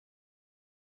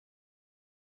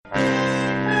Hey,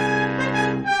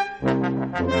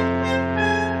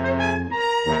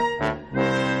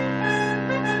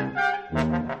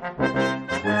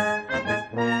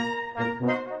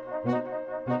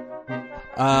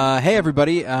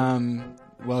 everybody.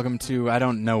 Welcome to, I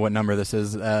don't know what number this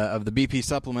is, of the BP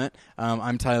Supplement.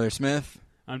 I'm Tyler Smith.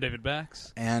 I'm David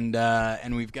Bax. And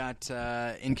we've got,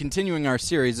 in continuing our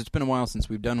series, it's been a while since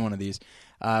we've done one of these,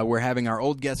 we're having our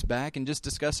old guests back and just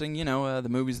discussing, the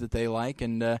movies that they like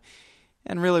and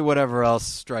really whatever else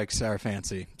strikes our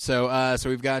fancy. So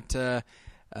we've got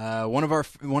one of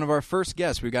our first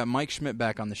guests. We've got Mike Schmidt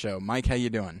back on the show. Mike, how you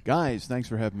doing? Guys, thanks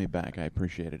for having me back. I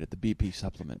appreciate it. At the BP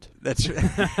Supplement. That's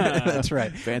that's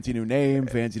right. Fancy new name,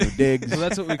 fancy new digs. So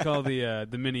that's what we call the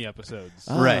mini episodes.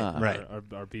 Right.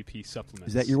 Our BP supplements.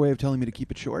 Is that your way of telling me to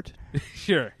keep it short?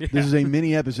 Sure. Yeah. This is a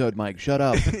mini episode, Mike. Shut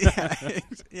up.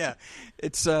 Yeah.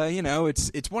 It's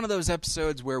it's one of those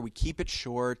episodes where we keep it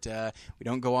short. We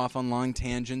don't go off on long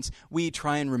tangents. We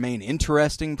try and remain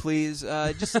interesting, please.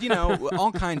 Just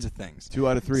all kinds of things. 2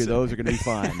 out of 3 of those are going to be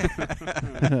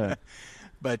fine.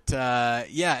 But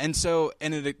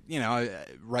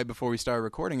right before we started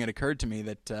recording, it occurred to me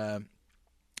that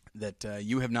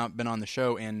you have not been on the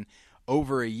show in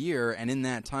over a year, and in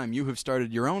that time, you have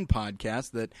started your own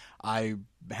podcast that I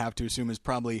have to assume has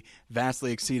probably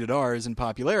vastly exceeded ours in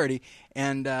popularity,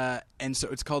 and so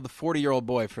it's called The 40-Year-Old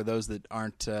Boy. For those that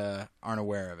aren't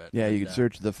aware of it, Yeah, you can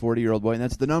search The 40-Year-Old Boy, and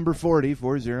that's the number 40,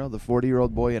 40, The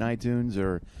 40-Year-Old Boy in iTunes,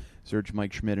 or search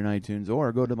Mike Schmidt in iTunes,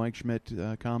 or go to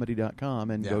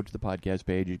MikeSchmidtComedy.com and go to the podcast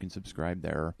page. You can subscribe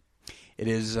there. It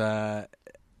is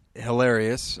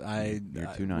hilarious.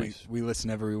 You're too nice. We listen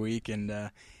every week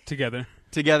and together.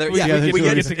 We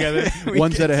get together.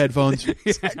 One set of headphones.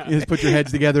 Exactly. You just put your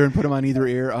heads together and put them on either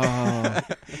ear. Oh,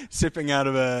 sipping out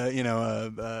of a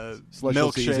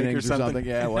milkshake or something.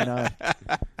 Yeah, why not?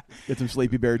 Get some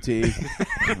Sleepy Bear tea.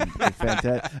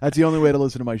 Fantastic. That's the only way to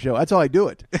listen to my show. That's how I do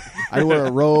it. I wear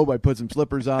a robe. I put some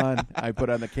slippers on. I put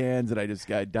on the cans, and I just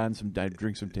I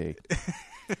drink some tea.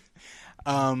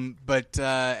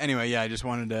 Anyway, yeah, I just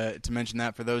wanted to mention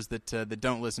that for those that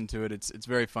don't listen to it. It's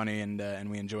very funny and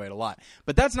we enjoy it a lot.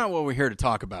 But that's not what we're here to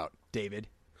talk about, David.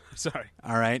 Sorry.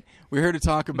 All right, we're here to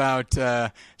talk about.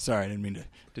 Sorry, I didn't mean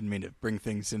to bring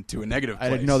things into a negative place.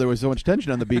 I didn't know there was so much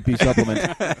tension on the BP supplement.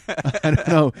 I don't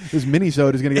know. This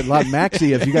mini-sode is going to get a lot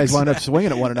maxi if you guys wind up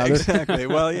swinging at one another. Exactly.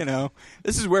 Well,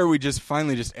 this is where we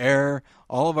finally air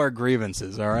all of our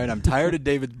grievances. All right, I'm tired of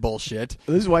David's bullshit.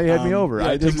 This is why you had me over.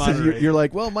 Yeah, you're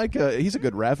like, well, Mike, he's a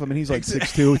good ref. I mean, he's like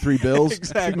 6'2", 3 bills.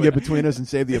 Exactly. He can get between us and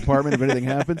save the apartment if anything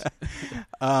happens.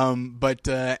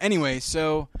 Anyway,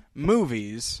 so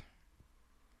movies.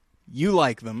 You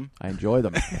like them. I enjoy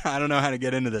them. I don't know how to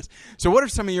get into this. So what are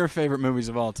some of your favorite movies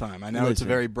of all time? I know it's a Listen,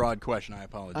 very broad question. I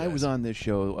apologize. I was on this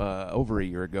show over a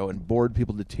year ago and bored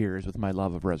people to tears with my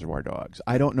love of Reservoir Dogs.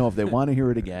 I don't know if they want to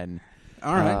hear it again.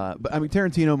 All right. But I mean,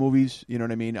 Tarantino movies, you know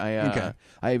what I mean? Okay.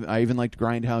 I even liked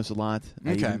Grindhouse a lot.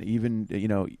 Okay.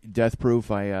 Even Death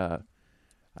Proof, I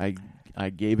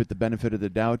gave it the benefit of the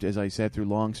doubt as I sat through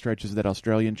long stretches of that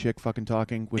Australian chick fucking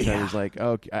talking, which I was like,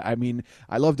 okay. I mean,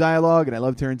 I love dialogue and I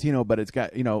love Tarantino, but it's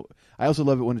got, I also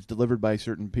love it when it's delivered by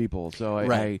certain people. So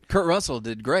Kurt Russell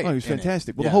did great. Oh, he was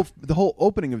fantastic. Well, yeah. the whole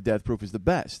opening of Death Proof is the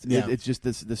best. Yeah. It's just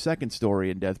the second story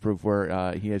in Death Proof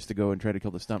where he has to go and try to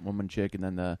kill the stunt woman chick and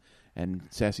then the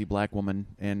sassy black woman,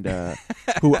 and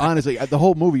who honestly, the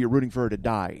whole movie you're rooting for her to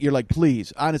die. You're like,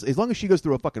 please, honestly, as long as she goes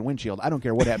through a fucking windshield, I don't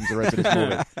care what happens the rest of this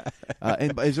movie.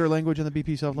 And is there language on the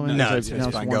BP supplement? No, it's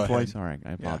fine. Go twice. All right,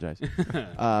 I apologize.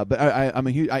 But I'm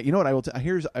a huge. You know what I will?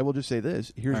 I will just say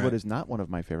this. Here's what is not one of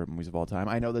my favorite movies of all time.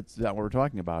 I know that's not what we're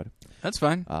talking about. That's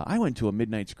fine. I went to a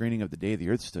midnight screening of The Day the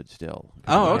Earth Stood Still.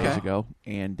 Years ago,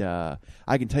 and I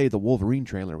can tell you the Wolverine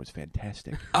trailer was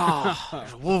fantastic.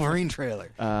 Wolverine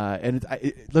trailer. And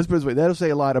let's put it this way, that'll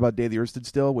say a lot about Day the Earth Stood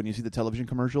Still when you see the television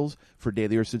commercials for Day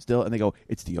the Earth Stood Still, and they go,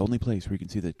 it's the only place where you can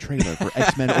see the trailer for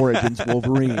X-Men Origins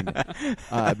Wolverine.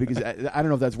 Because I don't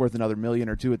know if that's worth another $1 million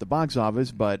or $2 million at the box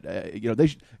office, but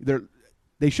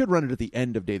they should run it at the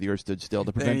end of Day the Earth Stood Still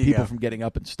to prevent people from getting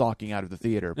up and stalking out of the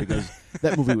theater, because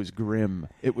that movie was grim.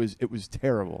 It was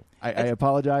terrible. I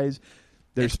apologize.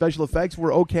 Their special effects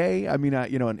were okay. I mean,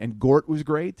 and Gort was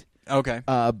great. Okay.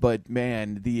 But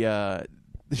man,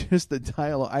 just the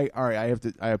dialogue.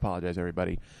 I apologize,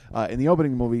 everybody. In the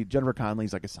opening movie, Jennifer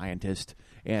Connelly's like a scientist,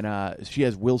 and she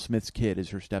has Will Smith's kid as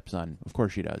her stepson. Of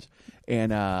course she does.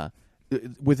 And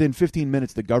within 15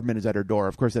 minutes, the government is at her door.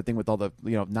 Of course, that thing with all the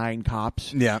 9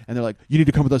 cops. Yeah. And they're like, "You need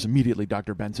to come with us immediately,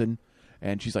 Dr. Benson."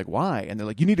 And she's like, "Why?" And they're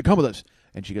like, "You need to come with us."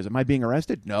 And she goes, "Am I being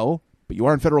arrested?" "No, but you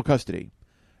are in federal custody."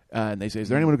 And they say, "Is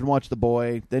there anyone who can watch the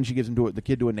boy?" Then she gives the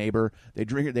kid to a neighbor. They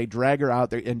drag her out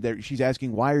there, and she's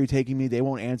asking, "Why are you taking me?" They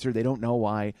won't answer. They don't know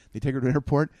why. They take her to an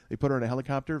airport. They put her in a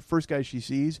helicopter. First guy she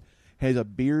sees has a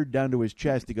beard down to his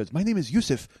chest. He goes, "My name is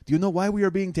Yusuf. Do you know why we are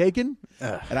being taken?"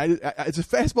 And it's a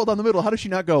fastball down the middle. How does she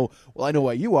not go, "Well, I know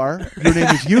why you are. Your name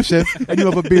is Yusuf, and you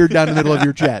have a beard down the middle of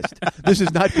your chest. This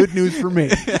is not good news for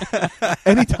me."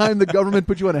 Anytime the government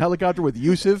puts you on a helicopter with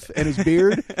Yusuf and his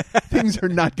beard, things are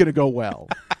not going to go well.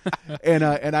 And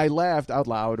I laughed out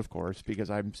loud, of course, because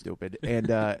I'm stupid. And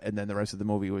then the rest of the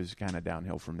movie was kind of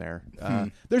downhill from there.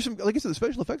 There's some, like I said, the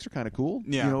special effects are kind of cool.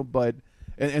 Yeah. But.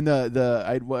 And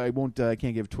I won't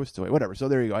can't give twists away. Whatever. So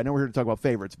there you go. I know we're here to talk about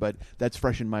favorites, but that's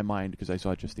fresh in my mind because I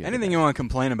saw it just the other Anything day. you want to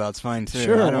complain about is fine too.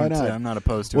 Sure, why not? I'm not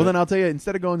opposed to it. Well, then I'll tell you.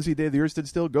 Instead of going to see Day of the Earth Stood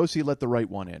Still, go see Let the Right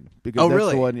One In because that's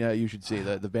really? the one you should see.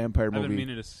 The vampire I've movie. been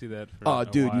meaning to see that. For Oh, a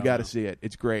dude, while you got to now. see it.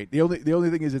 It's great. The only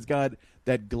thing is it's got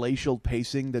that glacial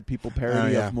pacing that people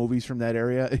parody yeah. of movies from that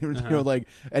area. You know, like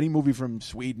any movie from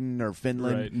Sweden or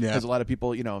Finland Right. Yeah. has a lot of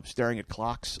people, staring at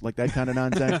clocks, like that kind of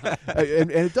nonsense. And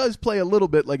it does play a little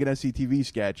bit like an SCTV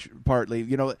sketch, partly.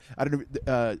 I don't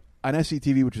know. On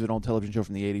SCTV, which is an old television show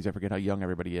from the 80s, I forget how young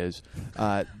everybody is.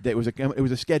 It was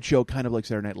a sketch show, kind of like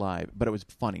Saturday Night Live, but it was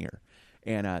funnier.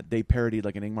 And they parodied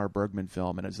like an Ingmar Bergman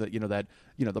film, and it's that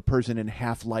the person in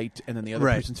half light, and then the other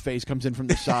Right. person's face comes in from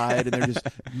the side, and they're just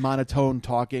monotone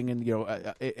talking, and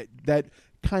that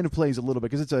kind of plays a little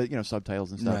bit because it's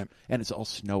subtitles and stuff, Right. and it's all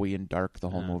snowy and dark the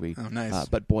whole movie. Oh, nice.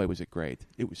 But boy, was it great!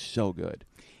 It was so good.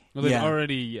 Well, they've Yeah.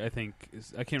 already, I think,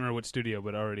 I can't remember what studio,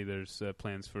 but already there's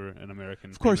plans for an American.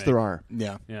 Of course, remake. there are.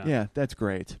 Yeah. Yeah, that's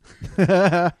great.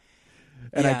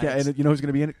 And Yeah, and you know who's going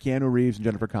to be in it? Keanu Reeves and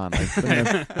Jennifer Connelly. They're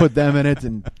gonna put them in it,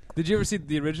 and Did you ever see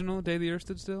the original Day the Earth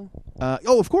Stood Still?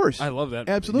 of course, I love that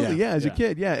movie. absolutely, Yeah. yeah. As a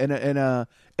kid, yeah,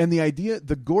 and the idea,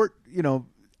 the Gort,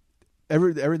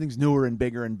 everything's newer and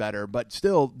bigger and better, but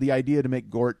still, the idea to make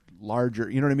Gort larger,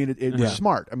 you know what I mean? It was Yeah.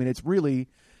 smart. I mean, it's really,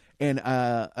 and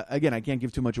again, I can't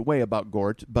give too much away about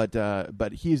Gort, but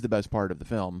he's the best part of the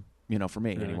film, for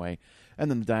me Really? anyway. And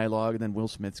then the dialogue, and then Will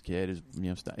Smith's kid is,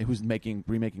 who's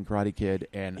remaking Karate Kid,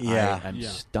 and Yeah. I am Yeah.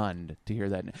 stunned to hear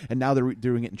that. And now they're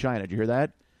doing it in China. Did you hear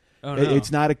that? Oh, no.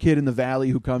 It's not a kid in the valley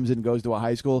who comes and goes to a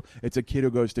high school. It's a kid who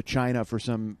goes to China for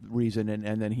some reason,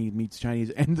 and then he meets Chinese.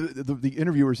 And the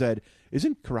interviewer said,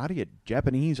 "Isn't karate a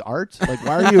Japanese art? Like,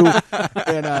 why are you?"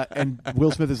 And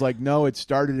Will Smith is like, "No, it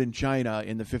started in China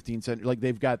in the 15th century. Like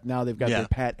they've got Yeah. their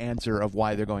pat answer of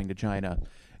why they're going to China."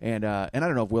 And I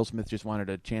don't know if Will Smith just wanted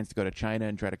a chance to go to China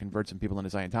and try to convert some people into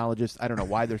Scientologists. I don't know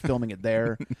why they're filming it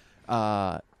there.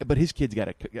 But his kid's got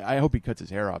to. I hope he cuts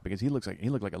his hair off because he looked like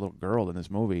a little girl in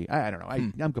this movie. I don't know.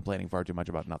 I'm complaining far too much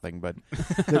about nothing. But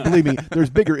believe me,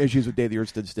 there's bigger issues with Day the Earth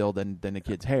Stood Still than the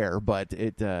kid's hair. But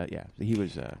he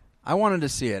was. I wanted to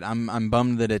see it. I'm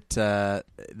bummed that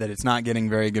it's not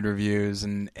getting very good reviews,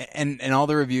 and all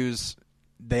the reviews,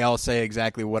 they all say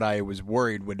exactly what I was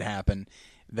worried would happen.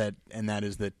 That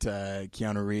is that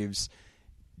Keanu Reeves,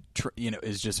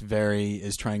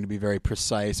 is trying to be very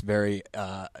precise, very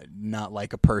not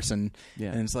like a person,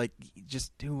 Yeah. and it's like,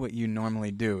 just do what you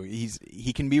normally do.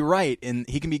 He can be right, and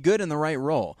he can be good in the right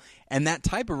role, and that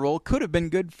type of role could have been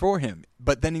good for him.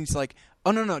 But then he's like,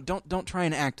 oh no, don't try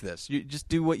and act this. You just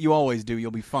do what you always do.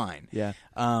 You'll be fine. Yeah.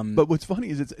 But what's funny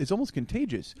is it's almost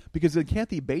contagious because when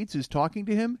Kathy Bates is talking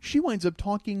to him, she winds up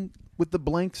talking with the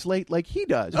blank slate like he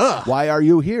does. Ugh. Why are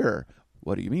you here?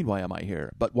 What do you mean, why am I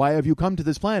here? But why have you come to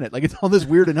this planet? Like, it's all this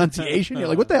weird enunciation. You're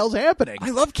like, what the hell's happening?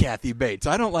 I love Kathy Bates.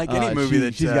 I don't like any movie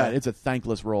that she's got. It's a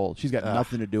thankless role. She's got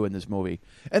nothing to do in this movie,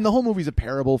 and the whole movie's a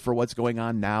parable for what's going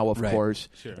on now, of Right. course.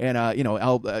 Sure. And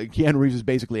Keanu Reeves is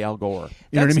basically Al Gore.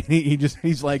 You know what I mean?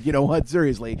 He's like, you know what?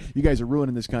 Seriously, you guys are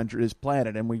ruining this country, this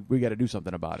planet, and we got to do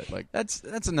something about it. Like, That's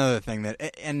another thing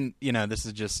that, and this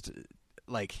is just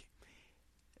like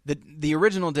the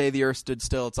original Day the Earth Stood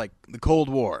Still. It's like the Cold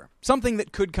War, something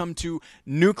that could come to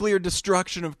nuclear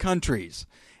destruction of countries,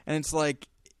 and it's like,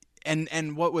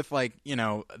 and what with like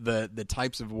the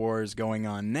types of wars going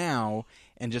on now,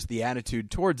 and just the attitude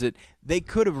towards it, they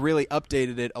could have really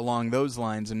updated it along those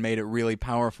lines and made it really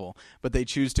powerful. But they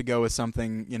choose to go with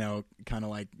something kind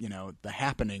of like The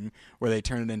Happening, where they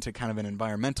turn it into kind of an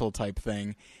environmental type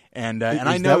thing. And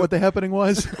I know that what The Happening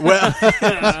was? well.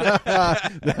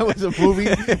 That was a movie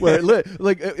where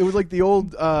it was like the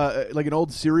old like an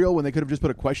old serial when they could have just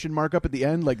put a question mark up at the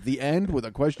end, like the end with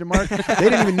a question mark. They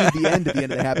didn't even need the end at the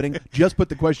end of The Happening. Just put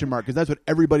the question mark because that's what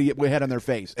everybody had on their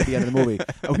face at the end of the movie.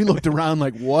 And we looked around like,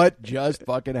 like, what just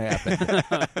fucking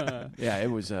happened? Yeah, it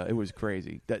was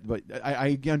crazy. But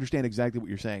I understand exactly what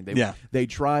you're saying. They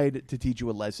tried to teach you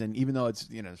a lesson, even though it's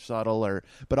subtle,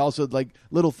 but also like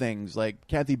little things. Like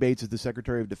Kathy Bates is the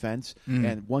Secretary of Defense,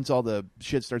 and once all the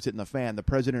shit starts hitting the fan, the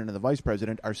president and the vice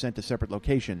president are sent to separate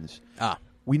locations.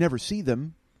 We never see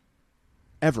them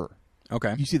ever.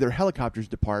 Okay. You see their helicopters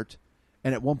depart,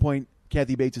 and at one point,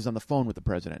 Kathy Bates is on the phone with the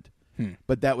president.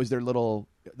 But that was their little.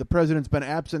 The president's been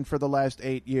absent for the last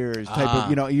 8 years.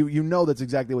 Type of, you know that's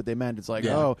exactly what they meant. It's like,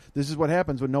 oh, this is what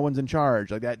happens when no one's in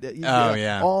charge, like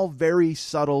that. All very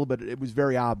subtle, but it was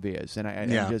very obvious,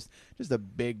 and just a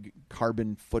big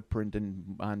carbon footprint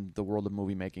on the world of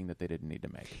movie making that they didn't need to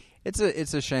make. It's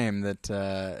a shame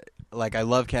that I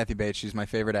love Kathy Bates. She's my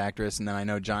favorite actress, and then I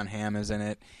know John Hamm is in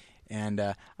it. And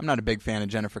I'm not a big fan of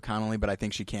Jennifer Connelly, but I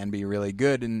think she can be really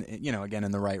good, and again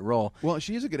in the right role. Well,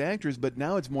 she is a good actress, but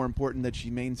now it's more important that she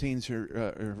maintains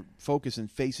her focus and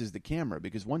faces the camera,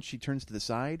 because once she turns to the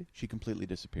side, she completely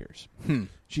disappears.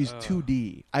 She's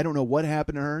 2D. I don't know what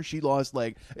happened to her. She lost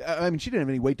she didn't have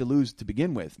any weight to lose to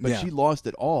begin with, but she lost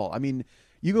it all. I mean,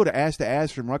 you go to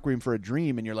Ass from Requiem for a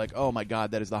Dream, and you're like, oh my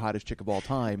God, that is the hottest chick of all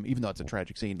time. Even though it's a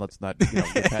tragic scene, let's not get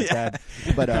past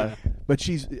that. But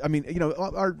she's,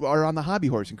 are on the hobby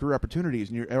horse and Career Opportunities,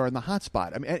 and you're on the hot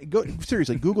spot. I mean,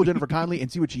 seriously, Google Jennifer Connelly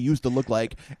and see what she used to look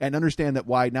like, and understand that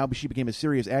why now she became a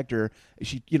serious actor.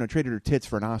 She traded her tits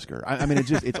for an Oscar. I mean,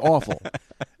 it's awful.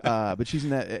 But she's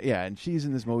in that, and she's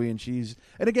in this movie,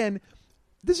 and again.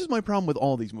 This is my problem with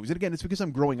all these movies. And again, it's because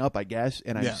I'm growing up, I guess,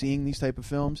 and I'm seeing these type of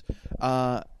films.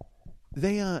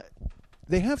 They have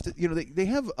to, they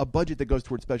have a budget that goes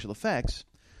towards special effects,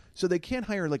 so they can't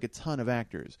hire like a ton of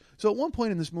actors. So at one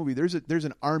point in this movie, there's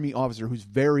an army officer who's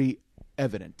very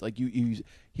evident. Like he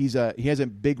has a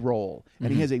big role,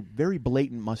 and he has a very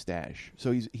blatant mustache.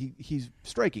 So he's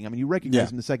striking. I mean, you recognize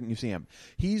him the second you see him.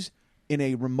 He's in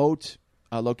a remote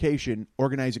location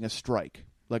organizing a strike.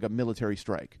 Like a military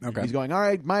strike. Okay. He's going, all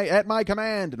right, at my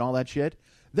command, and all that shit.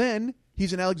 Then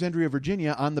he's in Alexandria,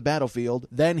 Virginia, on the battlefield.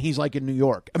 Then he's like in New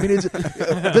York. I mean,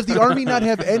 does the Army not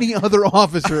have any other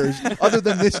officers other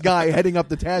than this guy heading up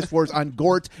the task force on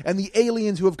Gort and the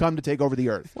aliens who have come to take over the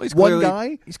Earth?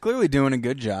 Well, he's clearly doing a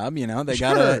good job. They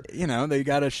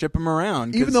gotta ship him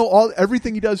around. Even though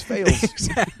everything he does fails.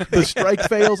 Exactly. The strike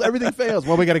fails. Everything fails.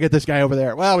 Well, we got to get this guy over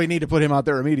there. Well, we need to put him out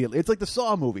there immediately. It's like the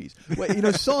Saw movies.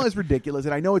 Saw is ridiculous,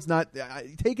 and I know it's not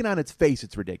taken on its face.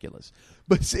 It's ridiculous.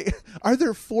 But see, are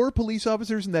there 4 police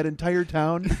officers in that entire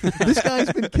town? This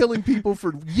guy's been killing people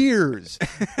for years,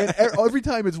 and every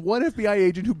time it's one FBI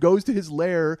agent who goes to his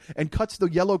lair and cuts the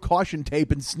yellow caution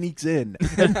tape and sneaks in,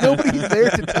 and nobody's there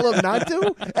to tell him not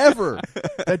to ever.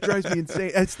 That drives me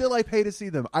insane. And still, I pay to see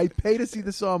them. I pay to see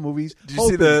the Saw movies. Did you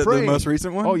see the most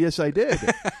recent one? Oh yes, I did,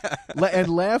 and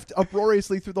laughed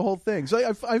uproariously through the whole thing.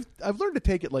 So I've learned to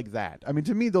take it like that. I mean,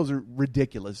 to me, those are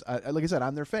ridiculous. Like I said,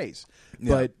 on their face,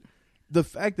 but. The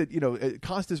fact that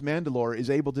Costas Mandylor is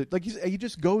able to he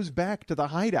just goes back to the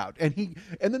hideout, and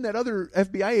then that other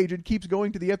FBI agent keeps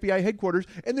going to the FBI headquarters,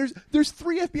 and there's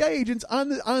 3 FBI agents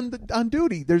on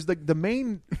duty. There's the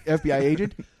main FBI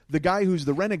agent, the guy who's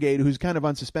the renegade who's kind of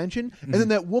on suspension, and then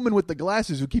that woman with the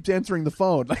glasses who keeps answering the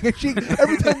phone. Like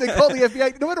every time they call the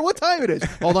FBI, no matter what time it is,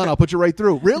 hold on, I'll put you right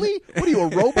through. Really? What are you, a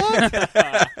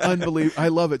robot? Unbelievable. I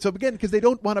love it. So again, because they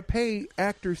don't want to pay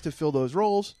actors to fill those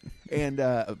roles. And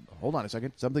hold on a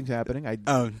second, something's happening.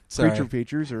 Creature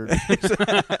features or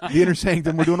the inner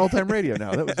sanctum. We're doing old time radio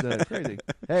now. That was crazy.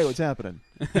 Hey, what's happening?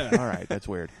 All right, that's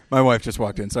weird. My wife just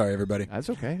walked in. Sorry, everybody. That's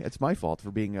okay. It's my fault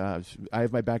for being. I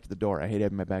have my back to the door. I hate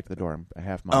having my back to the door. I'm a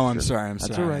half monster. Oh, I'm sorry.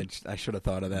 That's all right. I should have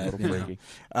thought of that. A little freaky.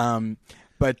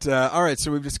 But all right,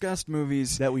 so we've discussed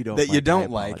movies that you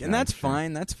don't like, and that's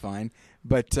fine. That's fine.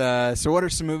 But so what are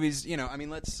some movies?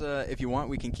 Let's if you want,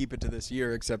 we can keep it to this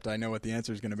year. Except I know what the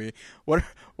answer is going to be. What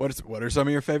are some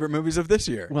of your favorite movies of this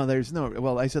year?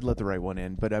 Well, I said let the right one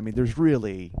in, but I mean, there's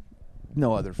really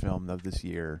no other film of this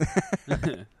year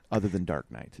other than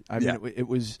Dark Knight. I mean, it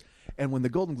was, and when the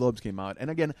Golden Globes came out, and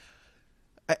again,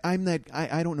 I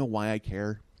don't know why I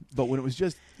care. But when it was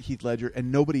just Heath Ledger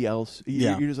and nobody else,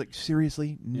 you're just like,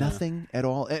 seriously? Nothing at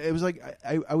all? It was like,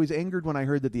 I was angered when I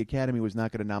heard that the Academy was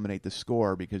not going to nominate the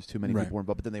score because too many people were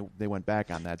involved, but then they went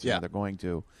back on that, so now they're going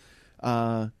to.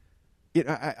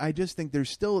 I just think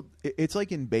there's still, it's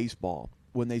like in baseball,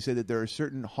 when they say that there are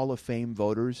certain Hall of Fame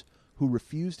voters who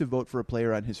refuse to vote for a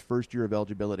player on his first year of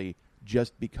eligibility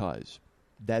just because.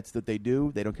 That's what they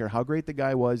do. They don't care how great the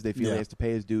guy was. They feel he has to pay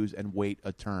his dues and wait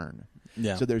a turn.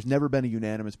 Yeah. So there's never been a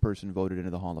unanimous person voted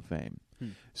into the Hall of Fame.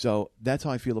 So that's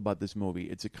how I feel about this movie.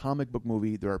 It's a comic book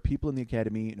movie. There are people in the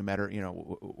Academy, no matter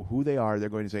who they are, they're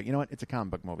going to say, you know what, it's a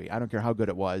comic book movie. I don't care how good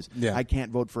it was. Yeah. I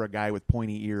can't vote for a guy with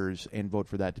pointy ears and vote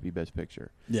for that to be Best Picture.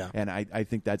 Yeah. And I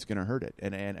think that's going to hurt it.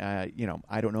 And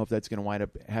I don't know if that's going to wind up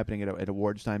happening at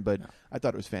awards time, but I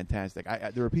thought it was fantastic.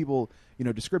 There were people,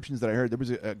 descriptions that I heard. There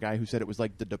was a guy who said it was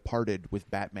like The Departed with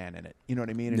Batman in it. You know what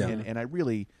I mean? And I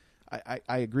really.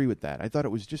 I agree with that. I thought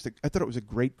it was a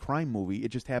great crime movie. It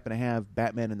just happened to have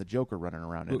Batman and the Joker running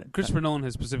around in it. Christopher Nolan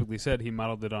has specifically said he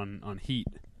modeled it on Heat.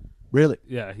 Really?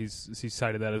 Yeah, he's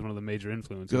cited that as one of the major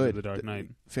influences of The Dark Knight.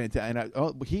 Fantastic.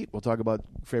 And Heat. We'll talk about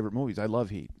favorite movies. I love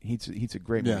Heat. Heat's a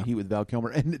great movie. Yeah. Heat with Val Kilmer.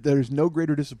 And there's no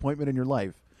greater disappointment in your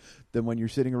life than when you're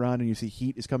sitting around and you see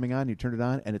Heat is coming on, you turn it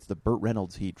on, and it's the Burt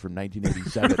Reynolds Heat from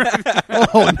 1987.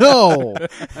 Oh, no!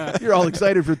 You're all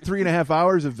excited for 3.5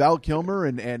 hours of Val Kilmer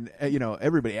and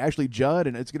everybody, Ashley Judd,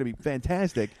 and it's going to be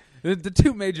fantastic. The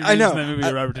two major names in that movie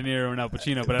are Robert De Niro and Al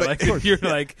Pacino, but I like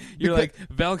that you're like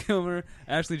Val Kilmer,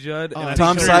 Ashley Judd, and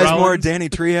Tom Sizemore, Danny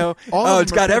Trejo.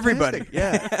 It's got everybody.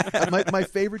 Yeah. My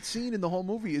favorite scene in the whole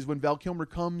movie is when Val Kilmer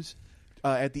comes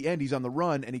at the end. He's on the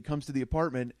run, and he comes to the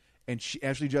apartment, and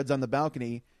Ashley Judd's on the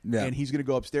balcony, and he's going to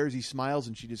go upstairs. He smiles,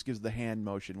 and she just gives the hand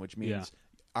motion, which means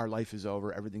our life is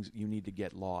over. You need to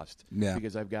get lost. Yeah.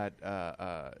 Because I've got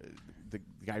the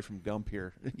guy from Gump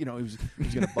here. He was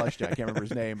going to bust you. I can't remember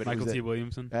his name. But Michael T.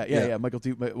 Williamson. Michael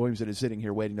T. Williamson is sitting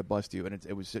here waiting to bust you, and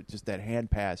it was just that hand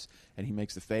pass, and he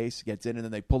makes the face, gets in, and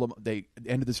then they pull him.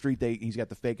 End of the street. He's got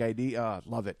the fake ID.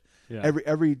 Love it. Yeah.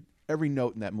 Every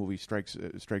note in that movie strikes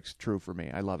true for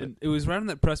me. I love it. It was right on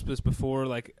that precipice before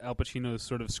like Al Pacino's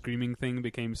sort of screaming thing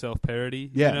became self-parody.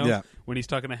 Yeah. When he's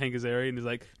talking to Hank Azaria and he's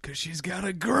like, "'Cause she's got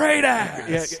a great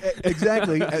ass." Yeah,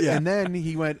 exactly. And then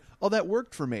he went, "Oh, that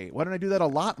worked for me. Why don't I do that a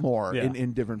lot more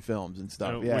in different films and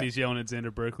stuff?" When he's yelling at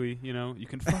Xander Berkeley, you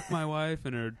can fuck my wife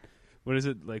and her. What is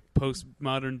it, like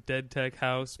postmodern dead tech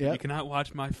house? But you cannot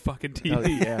watch my fucking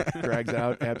TV. Drags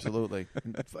out, absolutely.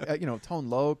 Tone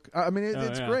Loc. I mean,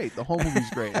 it's great. The whole movie's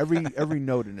great. Every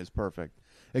note in it is perfect.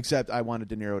 Except I wanted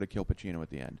De Niro to kill Pacino at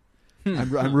the end.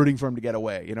 I'm rooting for him to get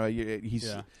away.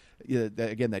 He's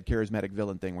that charismatic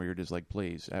villain thing where you're just like,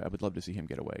 please, I would love to see him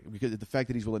get away. Because the fact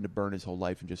that he's willing to burn his whole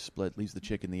life and just split, leaves the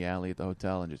chick in the alley at the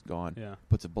hotel and just gone,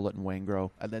 puts a bullet in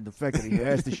Waingro, and then the fact that he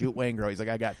has to shoot Waingro, he's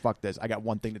like, fuck this, I got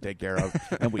one thing to take care of,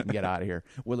 and we can get out of here.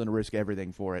 Willing to risk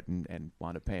everything for it and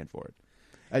wound up paying for it.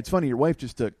 It's funny, your wife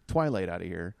just took Twilight out of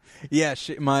here. Yeah,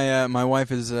 my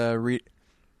wife is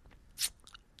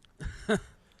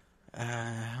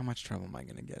how much trouble am I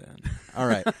going to get in? All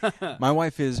right. My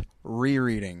wife is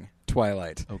rereading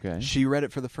Twilight. Okay. She read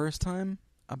it for the first time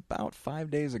about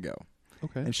 5 days ago.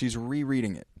 Okay. And she's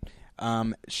rereading it.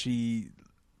 She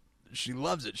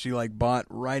loves it. She bought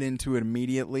right into it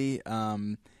immediately.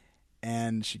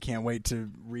 And she can't wait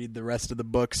to read the rest of the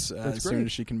books as soon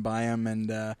as she can buy them.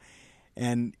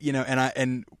 And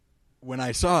when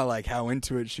I saw how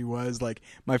into it she was,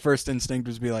 my first instinct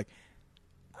was to be like,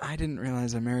 I didn't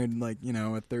realize I married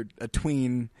a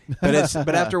tween, but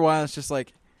after a while it's just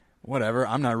like, whatever.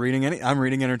 I'm not reading I'm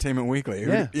reading Entertainment Weekly.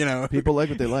 Yeah, people like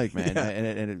what they like, man, yeah.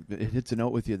 and it hits a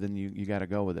note with you. Then you got to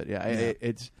go with it. Yeah,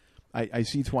 yeah. I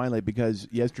see Twilight because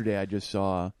yesterday I just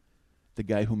saw the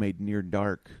guy who made Near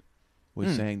Dark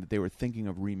was saying that they were thinking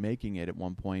of remaking it at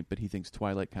one point, but he thinks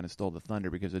Twilight kind of stole the thunder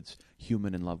because it's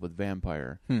human in love with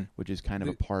vampire, which is kind of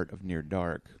a part of Near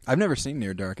Dark. I've never seen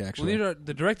Near Dark, actually. Well,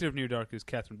 the director of Near Dark is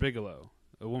Catherine Bigelow,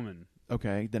 a woman.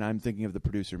 Okay, then I'm thinking of the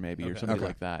producer maybe or something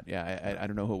like that. Yeah, I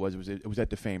don't know who it was. It was at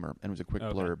Defamer, and it was a quick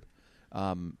blurb.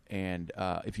 And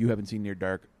if you haven't seen Near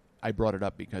Dark, I brought it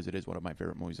up because it is one of my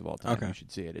favorite movies of all time. Okay. You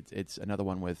should see it. It's another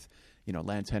one with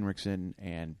Lance Henriksen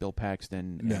and Bill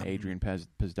Paxton and Adrian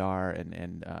Pasdar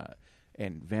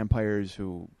and vampires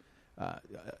who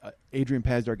Adrian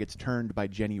Pasdar gets turned by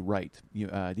Jenny Wright.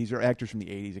 These are actors from the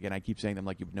 80s. Again, I keep saying them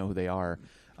like you know who they are.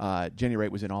 Jenny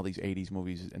Wright was in all these 80s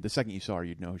movies, and the second you saw her,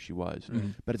 you'd know who she was. Mm-hmm.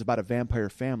 But it's about a vampire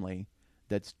family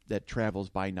that travels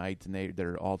by night, and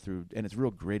they're all through, and it's real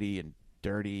gritty and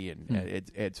dirty, and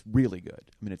it's really good.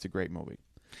 I mean, it's a great movie.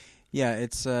 Yeah,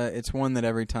 it's one that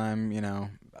every time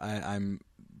I'm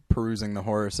perusing the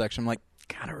horror section, I'm like,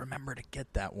 gotta remember to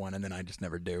get that one, and then I just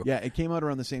never do. Yeah, it came out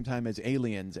around the same time as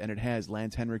Aliens, and it has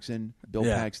Lance Henriksen, Bill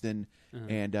Paxton,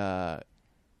 and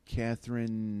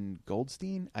Catherine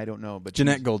Goldstein. I don't know, but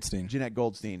Jeanette Goldstein. Jeanette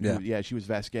Goldstein. Yeah, She was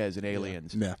Vasquez in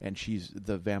Aliens, and she's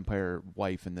the vampire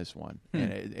wife in this one,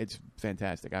 and it's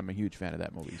fantastic. I'm a huge fan of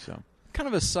that movie. So. Kind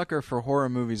of a sucker for horror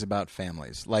movies about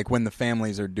families, like when the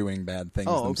families are doing bad things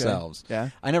themselves. Yeah,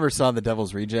 I never saw The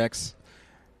Devil's Rejects.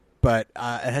 but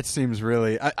that seems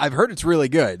really. I've heard it's really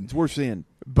good. It's worth seeing,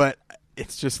 but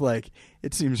it's just like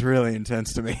it seems really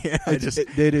intense to me.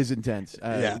 It is intense.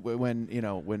 Yeah.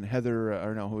 When Heather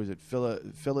or no, who is it?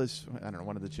 Phyllis. I don't know.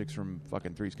 One of the chicks from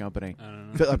fucking Three's Company. I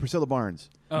don't know. Priscilla Barnes.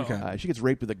 Oh. Okay. She gets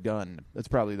raped with a gun. That's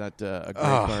probably not a great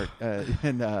part.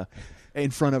 And in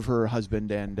front of her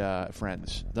husband and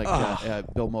friends,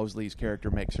 like Bill Moseley's character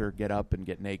makes her get up and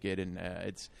get naked,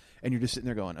 and you're just sitting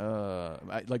there going,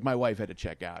 like my wife had to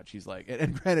check out. She's like,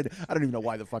 and granted, I don't even know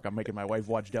why the fuck I'm making my wife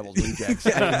watch Devil's Rejects.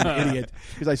 I'm an idiot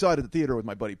because I saw it at the theater with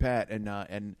my buddy Pat,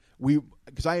 and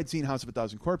because I had seen House of a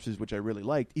Thousand Corpses, which I really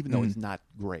liked, even though it's not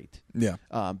great. Yeah.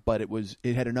 But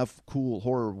it had enough cool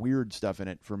horror weird stuff in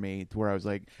it for me to where I was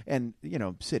like, and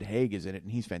Sid Haig is in it,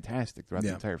 and he's fantastic throughout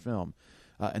the entire film.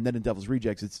 And then in Devil's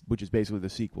Rejects, which is basically the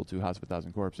sequel to House of a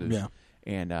Thousand Corpses. Yeah.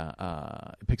 And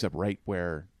it picks up right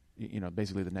where,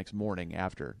 basically the next morning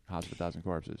after House of a Thousand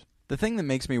Corpses. The thing that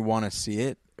makes me want to see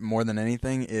it more than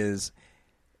anything is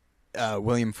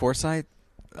William Forsythe.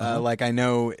 Like, I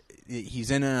know he's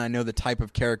in it, and I know the type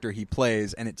of character he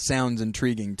plays, and it sounds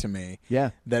intriguing to me.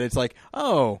 Yeah. That it's like,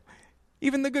 oh,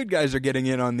 even the good guys are getting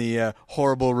in on the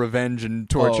horrible revenge and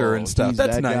torture and stuff. He's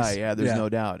That's that nice. guy. Yeah, there's no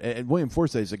doubt. And William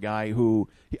Forsythe is a guy who,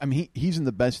 he's in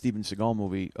the best Steven Seagal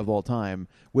movie of all time,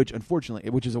 which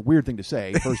is a weird thing to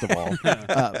say, first of all.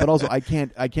 But also, I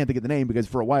can't think of the name because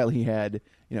for a while he had,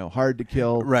 Hard to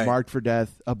Kill, Right. Marked for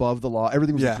Death, Above the Law.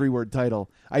 Everything was Yeah. a 3-word title.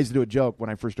 I used to do a joke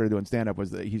when I first started doing stand-up was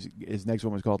that his next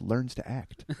one was called Learns to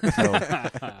Act.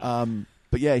 So,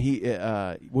 but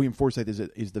yeah, William Forsythe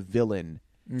is the villain.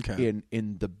 Okay.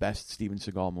 In the best Steven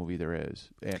Seagal movie there is,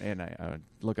 and I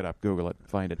look it up, Google it,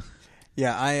 find it.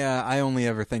 Yeah, I only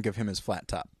ever think of him as Flat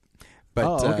Top.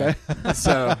 But, okay.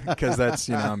 So because that's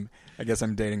I guess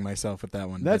I'm dating myself with that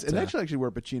one. That's but, and that's actually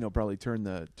where Pacino probably turned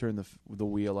the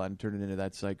wheel on, turned it into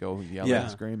that psycho who's yelling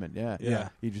and screaming. Yeah.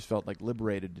 He just felt like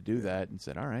liberated to do that and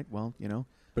said, "All right, well,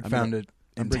 but I'm found gonna- it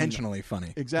intentionally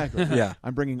funny." Exactly. Yeah.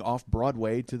 I'm bringing off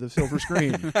Broadway to the silver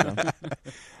screen. So.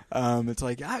 It's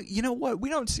like, you know what? We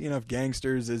don't see enough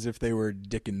gangsters as if they were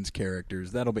Dickens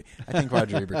characters. That'll be. I think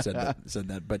Roger Ebert said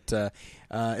that. But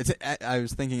I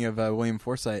was thinking of William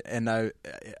Forsythe, and a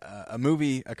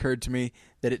movie occurred to me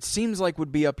that it seems like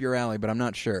would be up your alley, but I'm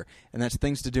not sure. And that's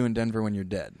Things to Do in Denver When You're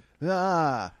Dead.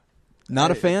 Not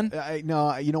a fan?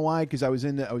 No, you know why? Because I was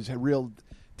a real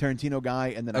Tarantino guy,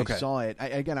 and then Okay. I saw it.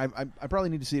 I probably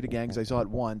need to see it again because I saw it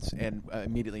once and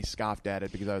immediately scoffed at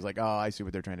it because I was like, oh, I see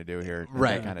what they're trying to do here.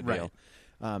 Right, That kind of right.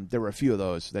 deal. There were a few of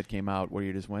those that came out where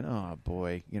you just went, oh,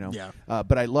 boy, Yeah.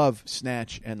 But I love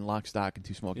Snatch and Lock, Stock, and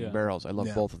Two Smoking Yeah. Barrels. I love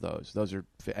Yeah. both of those. Those are,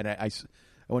 and I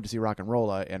went to see Rock and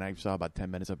Rolla, and I saw about 10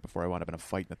 minutes of it before I wound up in a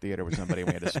fight in the theater with somebody, and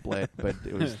we had to split, but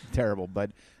it was terrible. But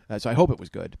so I hope it was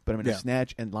good. But I mean, Yeah.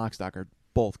 Snatch and Lock, Stock are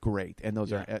both great, and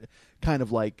those are kind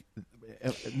of like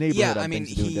neighborhood Yeah, on I mean,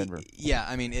 things to do in Denver. yeah,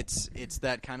 I mean, it's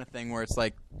that kind of thing where it's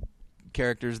like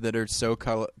characters that are so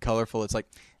colorful. It's like,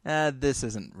 this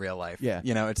isn't real life. Yeah.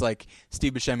 It's like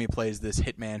Steve Buscemi plays this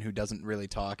hitman who doesn't really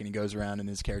talk, and he goes around, and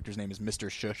his character's name is Mr.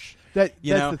 Shush. That's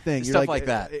know, the thing. stuff You're like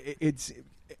that. It's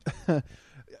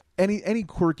any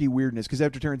quirky weirdness because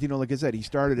after Tarantino, like I said, he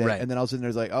started it, Right. and then all of a sudden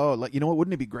there's like, oh, you know what?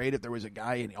 Wouldn't it be great if there was a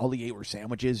guy and all he ate were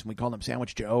sandwiches, and we called him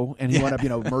Sandwich Joe, and he wound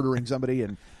up, murdering somebody,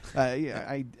 and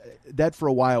that for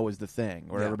a while was the thing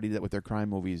where everybody did that with their crime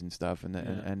movies and stuff,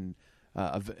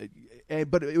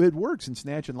 but it works in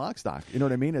Snatch and Lock, Stock. You know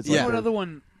what I mean? It's Yeah. like One other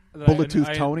one. Bullet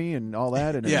Tooth Tony and all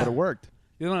that, and Yeah. but it worked.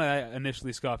 The other one I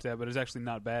initially scoffed at, but is actually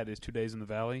not bad, is 2 Days in the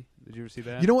Valley. Did you ever see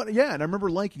that? You know what? Yeah, and I remember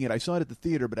liking it. I saw it at the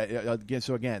theater, but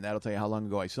again, that'll tell you how long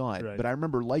ago I saw it. Right. But I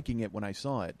remember liking it when I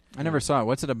saw it. I never saw it.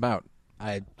 What's it about?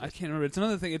 I can't remember. It's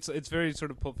another thing. It's very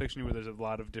sort of Pulp Fiction where there's a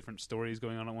lot of different stories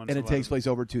going on at once. And it takes place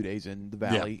over 2 days in the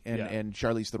valley, Yeah. and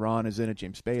Charlize Theron is in it,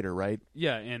 James Spader, right?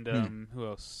 Yeah, and who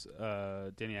else?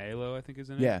 Danny Aiello, I think,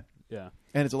 is in it. Yeah. Yeah.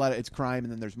 And it's crime,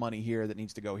 and then there's money here that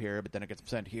needs to go here, but then it gets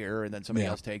sent here, and then somebody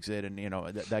else takes it, and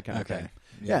that kind of thing.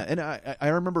 Yeah. And I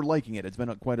remember liking it. It's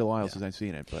been quite a while since I've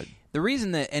seen it, but The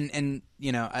reason that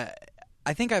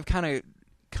I think I've kind of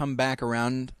come back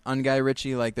around on Guy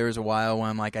Ritchie. Like there was a while when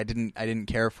I'm like I didn't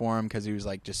care for him because he was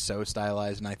like just so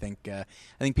stylized, and I think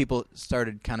people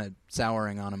started kind of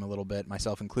souring on him a little bit,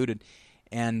 myself included.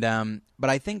 And but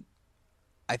I think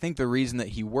the reason that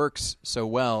he works so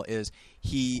well is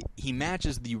he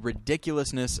matches the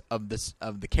ridiculousness of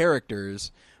the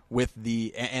characters with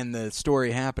the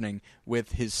story happening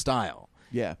with his style.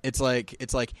 yeah. It's like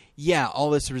yeah, all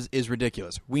this is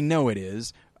ridiculous. We know it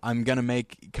is. I'm gonna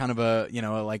make kind of a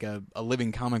a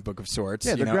living comic book of sorts,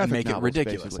 Yeah, they're and graphic make it novels,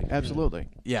 ridiculous. basically. Absolutely.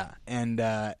 Yeah, and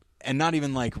and not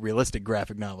even like realistic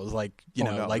graphic novels, like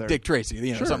like Dick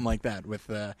Tracy, Sure. something like that. With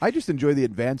I just enjoy the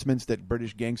advancements that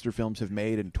British gangster films have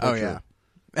made in torture. Oh yeah.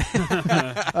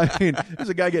 I mean, there's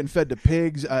a guy getting fed to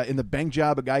pigs in the bank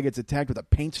job. A guy gets attacked with a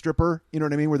paint stripper. You know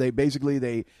what I mean? Where they basically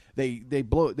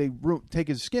take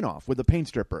his skin off with a paint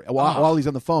stripper while he's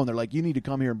on the phone. They're like, "You need to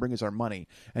come here and bring us our money."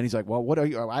 And he's like, "Well, what are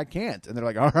you? I can't." And they're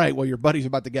like, "All right, well, your buddy's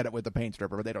about to get it with the paint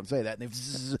stripper," but they don't say that.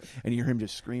 And you hear him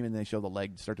just screaming. And they show the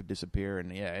legs start to disappear.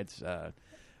 And yeah, it's.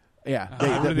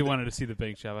 I really wanted to see the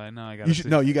Bake Shop. I know I got.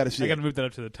 You got to see. I got to move that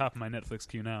up to the top of my Netflix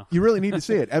queue now. You really need to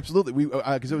see it. Absolutely,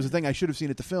 because it was a thing I should have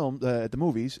seen at the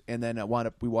movies, and then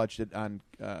we watched it on.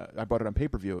 I bought it on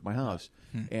pay-per-view at my house,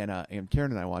 and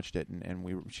Karen and I watched it,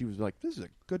 and she was like, "This is a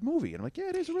good movie," and I'm like, "Yeah,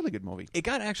 it is a really good movie." It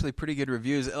got actually pretty good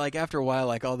reviews. Like after a while,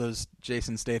 like all those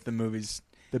Jason Statham movies,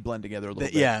 they blend together a little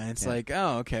bit. Yeah, it's like,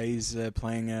 oh, okay, he's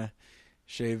playing a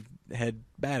shaved head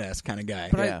badass kind of guy.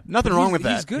 But nothing wrong with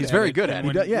that. He's good. He's very good at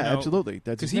it. Absolutely.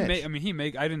 That's his niche.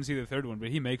 I didn't see the third one, but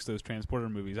he makes those transporter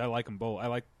movies. I like them both. I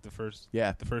like the first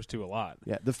two a lot.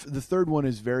 Yeah, the third one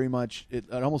is very much.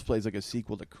 It almost plays like a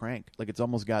sequel to Crank. Like it's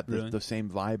almost got the same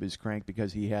vibe as Crank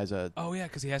because he has a. Oh yeah,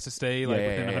 because he has to stay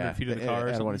within 100 feet of the car.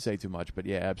 I don't want to say too much, but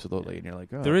yeah, absolutely. And you're like,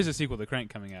 oh. There is a sequel to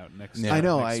Crank coming out next.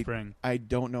 Spring. I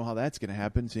don't know how that's going to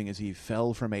happen, seeing as he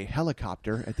fell from a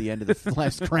helicopter at the end of the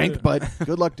last Crank. But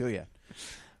good luck to you.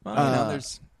 Well,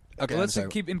 there's. Okay, let's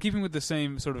keep in keeping with the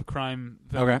same sort of crime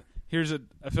film. Okay. Here's a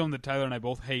film that Tyler and I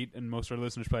both hate, and most of our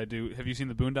listeners probably do. Have you seen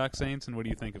The Boondock Saints, and what do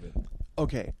you think of it?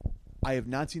 Okay, I have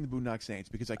not seen The Boondock Saints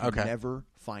because I can never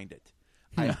find it.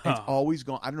 No. It's always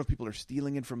gone. I don't know if people are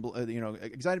stealing it from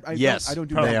because I don't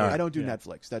do They I don't do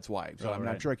Netflix. That's why. So I'm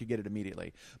not sure I could get it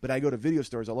immediately. But I go to video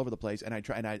stores all over the place, and I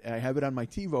try, and I have it on my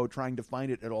TiVo, trying to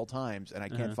find it at all times, and I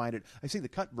can't find it. I see the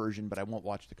cut version, but I won't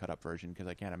watch the cut up version because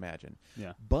I can't imagine.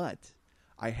 Yeah. But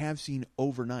I have seen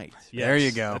Overnight. Yes, there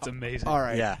you go. That's amazing. All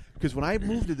right. Yeah. Because when I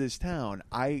moved to this town,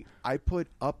 I put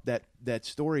up that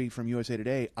story from USA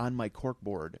Today on my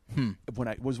corkboard. When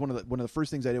I was one of the first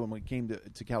things I did when we came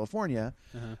to California,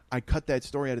 I cut that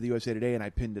story out of the USA Today and I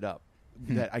pinned it up.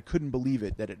 That I couldn't believe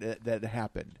it that it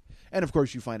happened. And of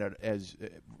course, you find out as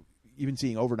even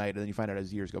seeing Overnight, and then you find out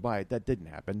as years go by that didn't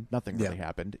happen. Nothing really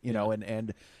happened. You know,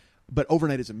 and but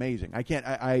Overnight is amazing. I can't.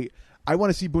 I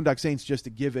want to see Boondock Saints just to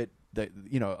give it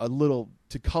a little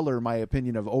to color my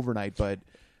opinion of Overnight, but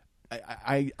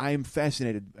I am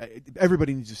fascinated.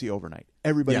 Everybody needs to see Overnight.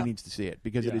 Everybody needs to see it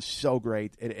because it is so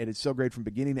great. It is so great from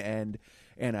beginning to end.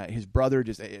 And his brother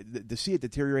just to see it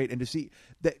deteriorate and to see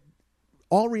that.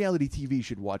 All reality TV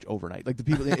should watch Overnight. Like the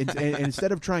people, and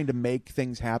instead of trying to make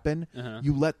things happen,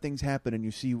 you let things happen, and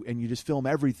you just film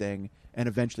everything, and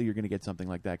eventually you're going to get something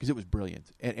like that because it was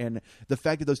brilliant. And the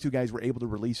fact that those two guys were able to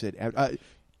release it.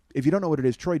 If you don't know what it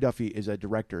is, Troy Duffy is a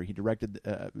director. He directed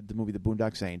the movie The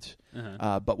Boondock Saints.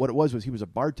 But what it was he was a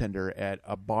bartender at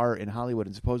a bar in Hollywood,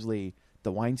 and supposedly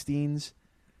the Weinsteins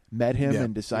met him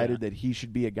and decided that he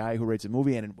should be a guy who writes a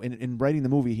movie. And in writing the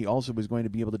movie, he also was going to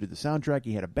be able to do the soundtrack.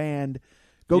 He had a band.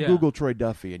 Go Google Troy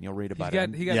Duffy, and you'll read about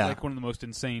it. He got like one of the most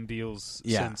insane deals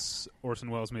since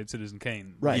Orson Welles made Citizen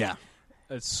Kane. Right. Yeah.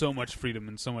 It's so much freedom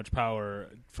and so much power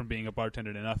from being a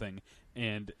bartender to nothing,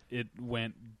 and it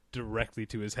went directly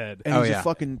to his head. And he's a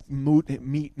fucking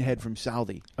meathead from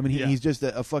Southie. I mean, he's just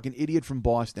a fucking idiot from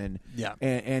Boston. Yeah.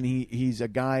 And he's a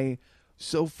guy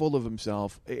so full of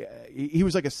himself. He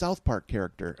was like a South Park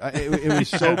character. It was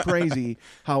so crazy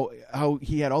how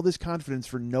he had all this confidence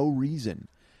for no reason.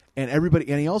 And everybody,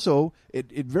 and he also,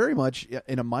 it very much,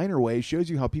 in a minor way, shows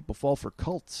you how people fall for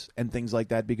cults and things like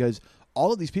that, because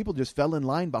all of these people just fell in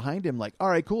line behind him like, all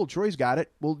right, cool, Troy's got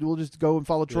it. We'll just go and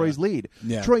follow Troy's lead.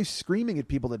 Yeah. Troy's screaming at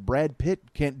people that Brad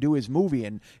Pitt can't do his movie,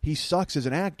 and he sucks as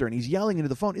an actor, and he's yelling into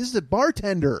the phone. This is a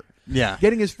bartender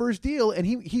getting his first deal, and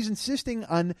he's insisting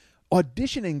on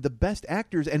auditioning the best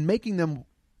actors and making them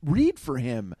read for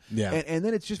him. Yeah. And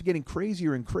then it's just getting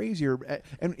crazier and crazier.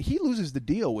 And he loses the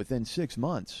deal within 6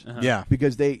 months. Yeah.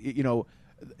 Because they, to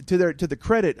the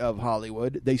credit of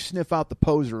Hollywood, they sniff out the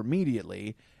poser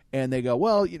immediately, and they go,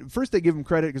 well, first they give him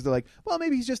credit because they're like, well,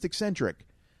 maybe he's just eccentric.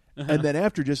 And then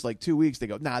after just like 2 weeks, they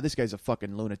go, nah, this guy's a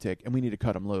fucking lunatic, and we need to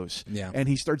cut him loose. Yeah. And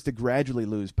he starts to gradually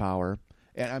lose power.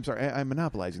 And I'm sorry, I'm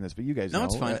monopolizing this, but you guys know. No,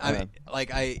 it's fine.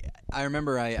 I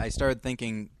remember I started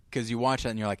thinking, because you watch that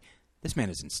and you're like, this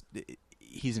man is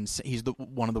he's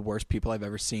one of the worst people I've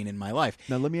ever seen in my life.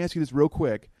 Now, let me ask you this real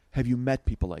quick. Have you met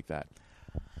people like that?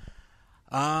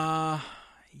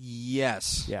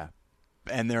 Yes. Yeah.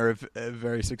 and they're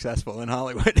very successful in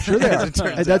Hollywood. Sure they are. As it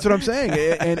turns And that's out. what I'm saying.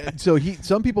 And so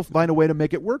some people find a way to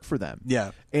make it work for them.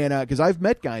 Yeah. And because I've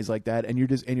met guys like that, and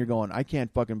you're going, I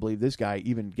can't fucking believe this guy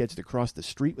even gets to cross the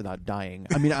street without dying.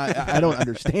 I mean, I don't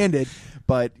understand it,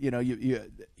 but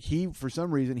he for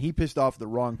some reason he pissed off the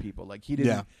wrong people. Like he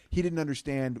didn't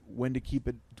understand when to keep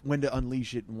it, when to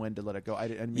unleash it, and when to let it go. I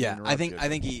didn't mean to interrupt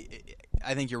you.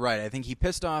 I think you're right. I think he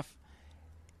pissed off.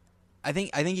 I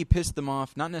think he pissed them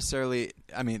off. Not necessarily.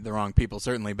 I mean, the wrong people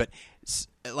certainly, but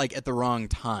like at the wrong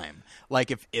time.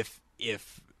 Like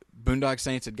if Boondock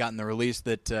Saints had gotten the release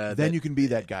that then you can be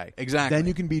that guy. Exactly. Then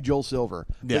you can be Joel Silver.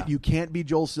 Yeah. But you can't be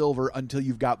Joel Silver until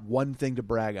you've got one thing to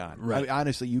brag on. Right. I mean,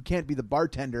 honestly, you can't be the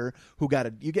bartender who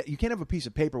you can't have a piece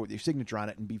of paper with your signature on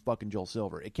it and be fucking Joel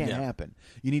Silver. It can't happen.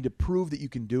 You need to prove that you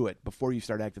can do it before you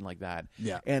start acting like that.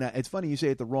 Yeah. And it's funny you say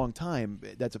at the wrong time.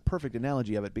 That's a perfect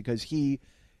analogy of it because he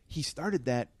started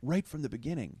that right from the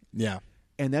beginning. Yeah.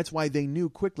 And that's why they knew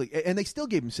quickly. And they still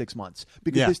gave him 6 months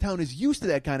because this town is used to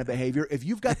that kind of behavior. If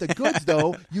you've got the goods,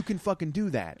 though, you can fucking do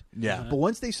that. Yeah. But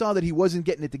once they saw that he wasn't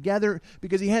getting it together,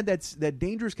 because he had that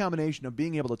dangerous combination of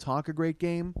being able to talk a great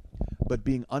game, but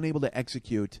being unable to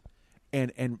execute.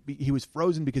 And he was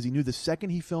frozen because he knew the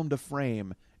second he filmed a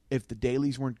frame, if the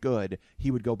dailies weren't good, he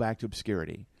would go back to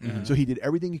obscurity. Mm-hmm. So he did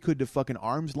everything he could to fucking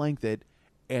arm's length it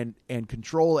and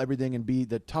control everything and be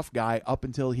the tough guy up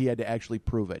until he had to actually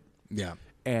prove it. Yeah.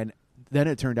 And then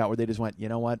it turned out where they just went, you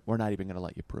know what? We're not even going to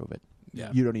let you prove it.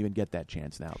 Yeah. You don't even get that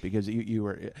chance now because you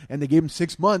were. And they gave him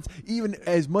 6 months, even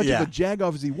as much of a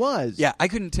jagoff as he was. Yeah, I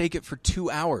couldn't take it for 2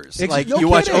 hours. No you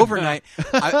watch kidding. overnight.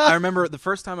 I remember the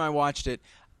first time I watched it,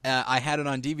 I had it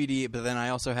on DVD, but then I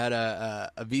also had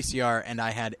a VCR, and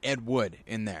I had Ed Wood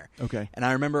in there. Okay. And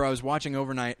I remember I was watching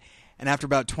overnight, and after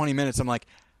about 20 minutes, I'm like,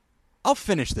 I'll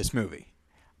finish this movie.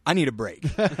 I need a break.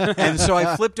 And so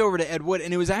I flipped over to Ed Wood,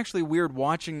 and it was actually weird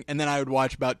watching, and then I would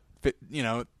watch about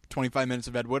 25 minutes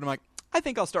of Ed Wood. I'm like, I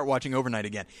think I'll start watching overnight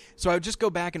again. So I would just go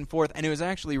back and forth, and it was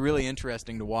actually really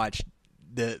interesting to watch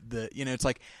it's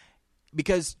like,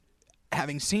 because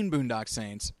having seen Boondock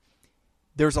Saints,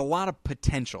 there's a lot of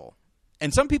potential.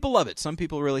 And some people love it. Some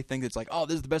people really think it's like, oh,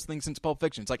 this is the best thing since Pulp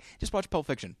Fiction. It's like, just watch Pulp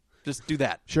Fiction. Just do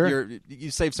that. Sure. You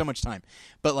save so much time.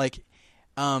 But like,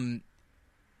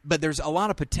 but there's a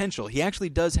lot of potential. He actually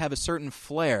does have a certain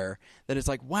flair that it's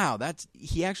like, wow,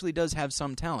 he actually does have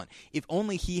some talent. If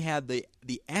only he had the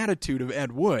attitude of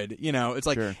Ed Wood, it's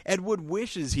like Ed Wood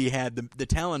wishes he had the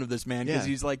talent of this man because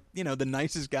he's like, the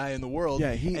nicest guy in the world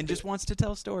and just wants to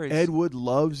tell stories. Ed Wood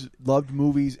loved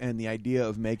movies and the idea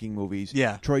of making movies.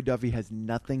 Yeah. Troy Duffy has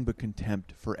nothing but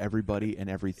contempt for everybody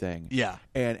and everything. Yeah.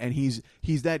 And he's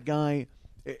that guy.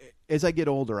 As I get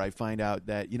older, I find out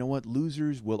that,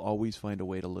 losers will always find a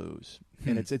way to lose.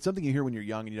 And it's something you hear when you're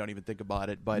young and you don't even think about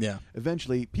it. But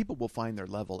eventually, people will find their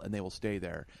level and they will stay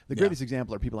there. The greatest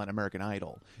example are people on American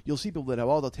Idol. You'll see people that have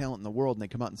all the talent in the world and they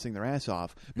come out and sing their ass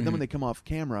off. But then when they come off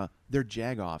camera, they're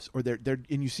jagoffs. Or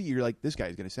and you see, you're like, this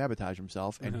guy's going to sabotage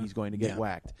himself and he's going to get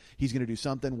whacked. He's going to do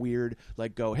something weird,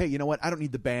 like go, hey, you know what? I don't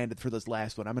need the band for this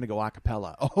last one. I'm going to go a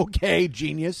cappella. Okay,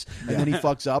 genius. And then he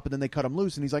fucks up and then they cut him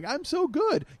loose and he's like, I'm so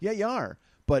good. Yeah, you are.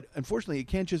 But unfortunately, it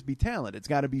can't just be talent. It's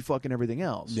got to be fucking everything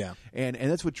else. Yeah. And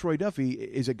that's what Troy Duffy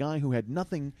is, a guy who had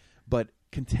nothing but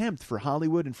contempt for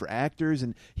Hollywood and for actors.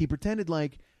 And he pretended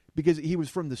like, because he was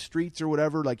from the streets or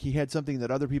whatever, like he had something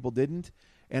that other people didn't.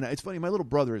 And it's funny, my little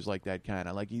brother is like that kind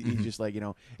of. Like he's just like,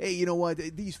 hey, you know what?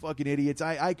 These fucking idiots.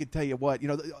 I could tell you what.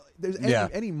 There's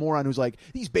any moron who's like,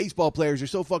 these baseball players are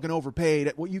so fucking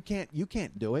overpaid. Well, you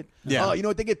can't do it. Yeah. Oh, you know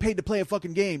what? They get paid to play a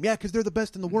fucking game. Yeah, because they're the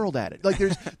best in the world at it. Like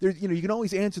there's you can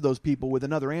always answer those people with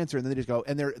another answer, and then they just go,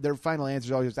 and their final answer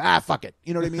is always fuck it.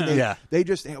 You know what I mean? They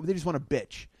just want to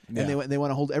bitch. Yeah. And they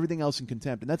want to hold everything else in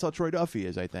contempt, and that's how Troy Duffy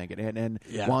is, I think, and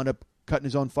wound up cutting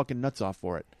his own fucking nuts off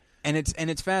for it. And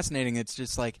it's fascinating. It's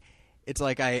just like,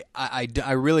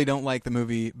 I really don't like the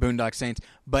movie Boondock Saints,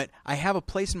 but I have a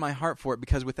place in my heart for it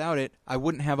because without it, I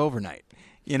wouldn't have Overnight.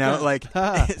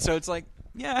 So it's like,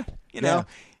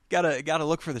 gotta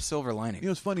look for the silver lining.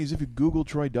 What's funny is if you Google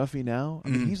Troy Duffy now, I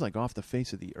mean, he's like off the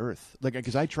face of the earth. Like,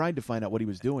 because I tried to find out what he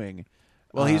was doing.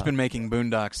 Well, he's been making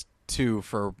Boondocks too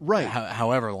for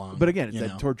however long. But again, it's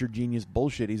that tortured genius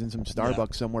bullshit. He's in some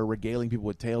Starbucks somewhere regaling people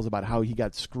with tales about how he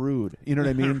got screwed. You know what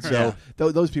I mean? So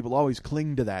those people always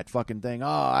cling to that fucking thing. Oh,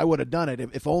 I would have done it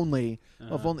if only.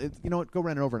 If only. You know what? Go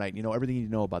rent it overnight. You know everything you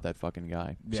know about that fucking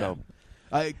guy. Yeah.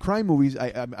 So, crime movies.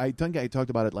 I think I talked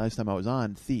about it last time I was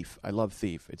on. Thief. I love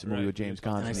Thief. It's a movie with James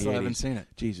Caan. I still haven't seen it.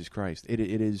 Jesus Christ! It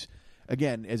is.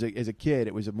 again, as a kid,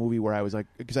 it was a movie where I was like,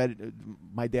 because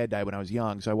my dad died when I was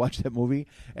young, so I watched that movie,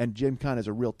 and Jim Caan is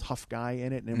a real tough guy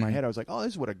in it, and in my head I was like, oh,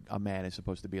 this is what a man is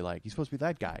supposed to be like. He's supposed to be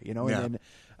that guy, you know. Yeah. And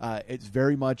then it's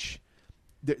very much.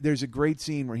 There's a great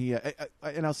scene where he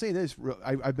and I'll say this: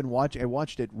 I've been watching. I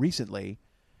watched it recently,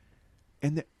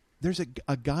 and there's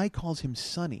a guy calls him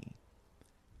Sonny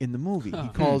in the movie.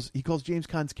 He calls James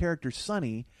Caan's character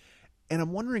Sonny. And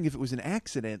I'm wondering if it was an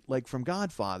accident, like from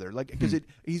Godfather, like because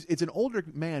it's an older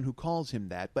man who calls him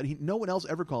that, but no one else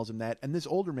ever calls him that, and this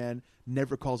older man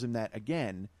never calls him that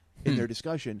again in their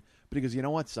discussion. But he goes, you know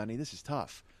what, Sonny, this is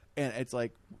tough, and it's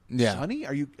like, Sonny,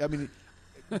 are you? I mean,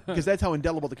 because that's how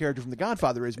indelible the character from The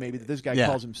Godfather is. Maybe that this guy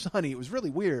calls him Sonny. It was really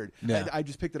weird. Yeah. I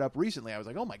just picked it up recently. I was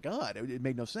like, oh my god, it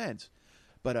made no sense.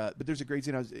 But there's a great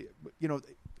scene.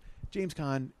 James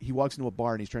Caan, he walks into a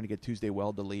bar and he's trying to get Tuesday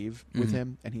Weld to leave with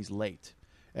him, and he's late.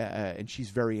 And she's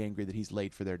very angry that he's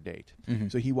late for their date.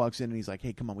 So he walks in and he's like,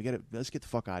 hey, come on, let's get the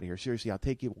fuck out of here. Seriously, I'll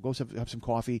take you. We'll go have some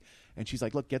coffee. And she's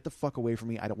like, look, get the fuck away from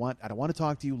me. I don't want to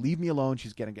talk to you. Leave me alone.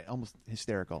 She's getting almost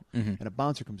hysterical. And a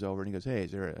bouncer comes over and he goes, hey,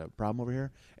 is there a problem over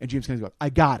here? And James Caan goes, I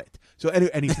got it. So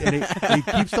and he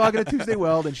keeps talking to Tuesday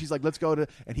Weld, and she's like, let's go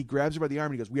and he grabs her by the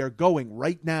arm and he goes, we are going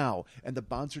right now. And the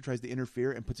bouncer tries to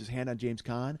interfere and puts his hand on James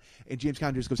Caan, and James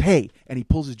Caan just goes, hey, and he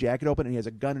pulls his jacket open and he has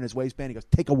a gun in his waistband. He goes,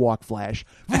 take a walk, Flash.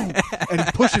 And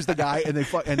he pushes the guy, and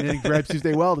and then he grabs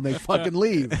Tuesday Weld, and they fucking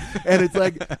leave. And it's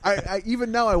like, I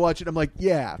even now I watch it, I'm like,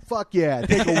 yeah, fuck yeah,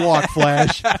 take a walk,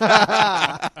 Flash.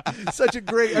 Such a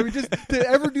great. I mean, just to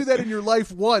ever do that in your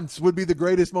life once would be the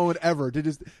greatest moment ever. To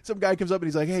just some guy comes up and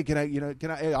he's like, hey, can I?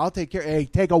 Hey, I'll take care. Hey,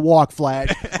 take a walk, Flash.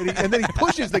 And then he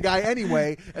pushes the guy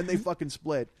anyway, and they fucking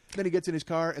split. Then he gets in his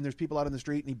car, and there's people out on the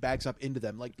street, and he backs up into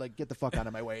them, like get the fuck out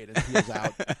of my way, and heels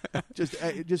out.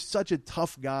 Just such a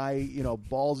tough guy,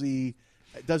 ballsy,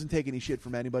 doesn't take any shit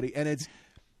from anybody, and it's,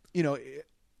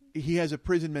 he has a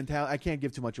prison mentality. I can't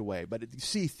give too much away, but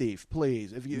see Thief,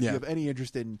 please. If you have any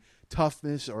interest in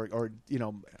toughness or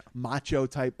macho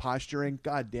type posturing,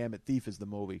 god damn it, Thief is the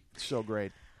movie. It's so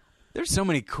great. There's so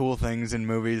many cool things in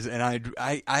movies, and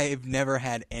I've never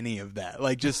had any of that.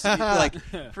 Like just like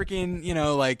freaking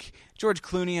like George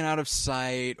Clooney in Out of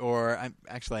Sight, or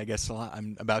I guess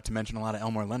I'm about to mention a lot of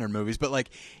Elmore Leonard movies, but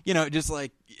just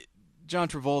like John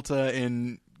Travolta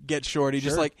in Get Shorty,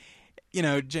 just like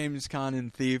James Caan in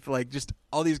Thief, like just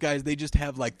all these guys, they just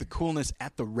have like the coolness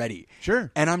at the ready.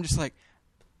 Sure, and I'm just like,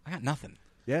 I got nothing.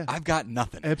 Yeah, I've got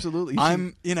nothing. Absolutely.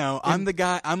 I'm the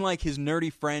guy. I'm like his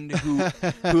nerdy friend who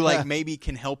like maybe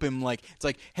can help him. Like it's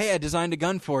like, hey, I designed a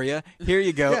gun for you. Here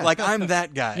you go. Yeah. Like I'm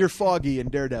that guy. You're Foggy in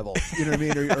Daredevil. You know what I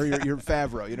mean? Or you're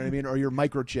Favreau. You know what I mean? Or you're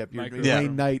Microchip. You're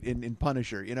Wayne Knight in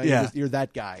Punisher. You're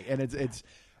that guy. And it's.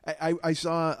 I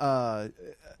saw.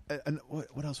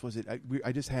 What else was it?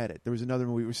 I just had it. There was another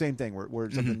movie. Same thing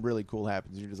where something really cool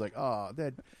happens. And you're just like,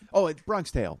 it's Bronx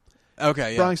Tale.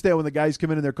 Okay, yeah. Bronx Tale, when the guys come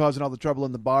in and they're causing all the trouble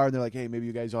in the bar, and they're like, hey, maybe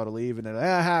you guys ought to leave. And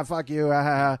then, fuck you,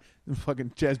 And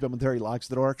fucking Chaz Billmentary locks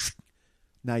the door.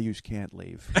 Now you can't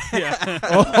leave. Yeah.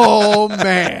 Oh,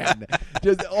 man.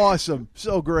 Just awesome.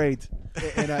 So great.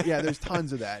 And there's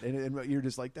tons of that. And you're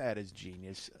just like, that is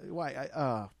genius.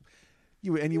 Why?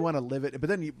 You want to live it. But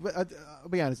then, I'll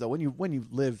be honest, though, when you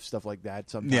live stuff like that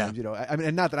sometimes, I mean,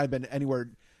 and not that I've been anywhere.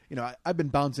 I've been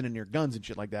bouncing in your guns and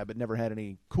shit like that, but never had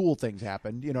any cool things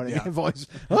happen. You know what I mean? I've always,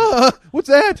 what's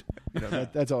that?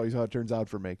 That's always how it turns out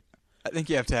for me. I think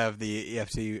you have to have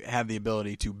the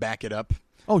ability to back it up.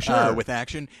 Oh, sure. With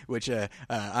action, which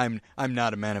I'm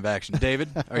not a man of action. David,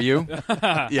 are you?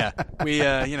 Yeah,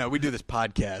 we do this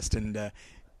podcast and.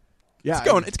 Yeah,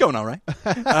 it's going all right.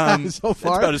 So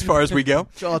far, it's about as far as we go.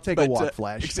 So I'll take a walk,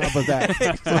 Flash. How about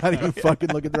that? So how do you fucking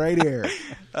look at the right here?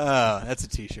 That's a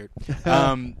T-shirt.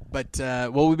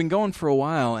 We've been going for a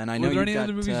while, and I know. Were there any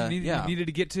other movies you needed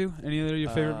to get to? Any other of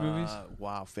your favorite movies?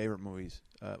 Wow, favorite movies.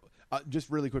 Just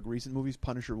really quick, recent movies.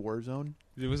 Punisher: Warzone.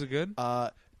 Was it good?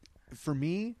 For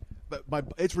me,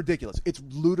 but it's ridiculous. It's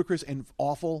ludicrous and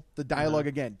awful. The dialogue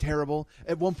again, terrible.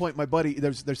 At one point, my buddy,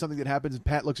 there's something that happens, and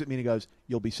Pat looks at me and he goes,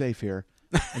 "You'll be safe here."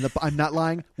 And I'm not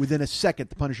lying. Within a second,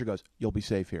 the Punisher goes, "You'll be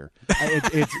safe here."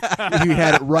 He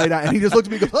had it right on, and he just looks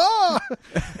at me and goes, "Ah!"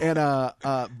 And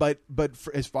but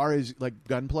as far as like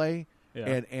gunplay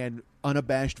and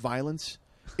unabashed violence.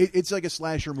 It's like a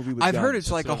slasher movie with I've guns. heard it's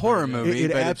like a horror movie.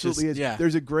 It absolutely is. Yeah.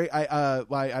 There's a great. I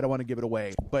don't want to give it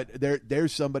away, but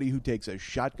there's somebody who takes a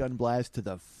shotgun blast to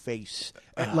the face,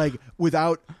 and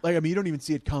without you don't even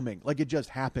see it coming. Like it just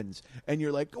happens, and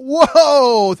you're like,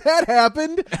 "Whoa, that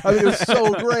happened!" I mean, it was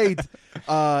so great.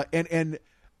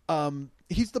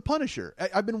 He's the Punisher.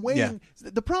 I've been waiting. Yeah.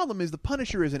 The problem is the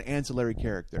Punisher is an ancillary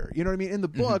character. You know what I mean? In the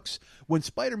books, when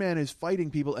Spider-Man is fighting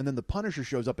people and then the Punisher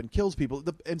shows up and kills people,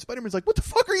 and Spider-Man's like, what the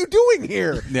fuck are you doing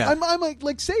here? Yeah. I'm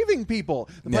like saving people.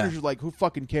 The Punisher's like, who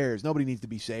fucking cares? Nobody needs to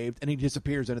be saved. And he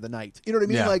disappears into the night. You know what I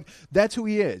mean? Yeah. Like, that's who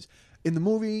he is. In the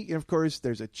movie, of course,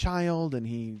 there's a child, and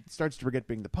he starts to forget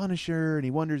being the Punisher, and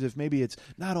he wonders if maybe it's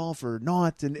not all for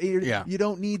naught, and you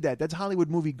don't need that. That's Hollywood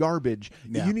movie garbage.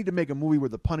 Yeah. You need to make a movie where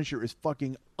the Punisher is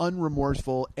fucking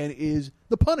unremorseful and is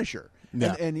the Punisher.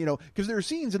 Yeah. And you know, because there are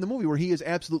scenes in the movie where he is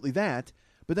absolutely that,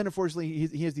 but then, unfortunately,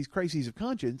 he has these crises of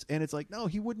conscience, and it's like, no,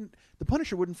 he wouldn't. The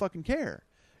Punisher wouldn't fucking care.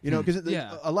 You know, because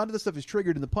a lot of the stuff is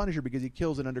triggered in the Punisher because he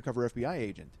kills an undercover FBI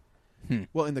agent.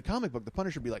 Well, in the comic book, the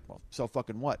Punisher would be like, well, so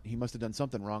fucking what? He must have done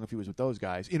something wrong if he was with those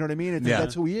guys. You know what I mean?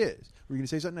 That's who he is. Were you going to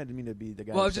say something? I didn't mean to be the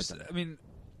guy. Well, I mean,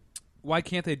 why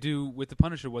can't they do with the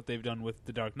Punisher what they've done with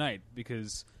the Dark Knight?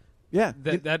 Because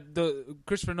the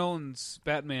Christopher Nolan's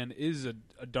Batman is a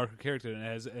darker character and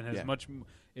has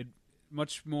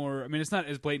much more. I mean, it's not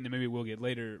as blatant, and maybe we'll get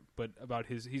later, but about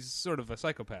he's sort of a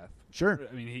psychopath. Sure.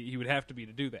 I mean, he would have to be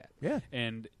to do that. Yeah.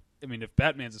 And I mean, if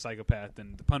Batman's a psychopath,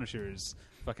 then the Punisher is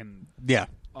fucking he's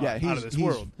out of this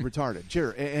world. Retarded.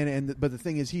 Sure, but the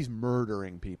thing is, he's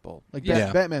murdering people. Like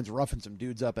Batman's roughing some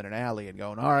dudes up in an alley and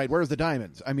going, "All right, where's the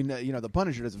diamonds?" I mean, the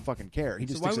Punisher doesn't fucking care. He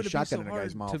just sticks a shotgun in a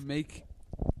guy's mouth. To make,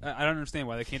 I don't understand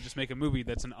why they can't just make a movie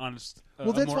that's an honest.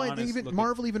 Well, that's why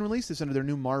Marvel even released this under their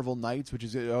new Marvel Knights, which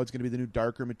is it's going to be the new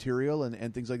darker material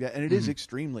and things like that. And it is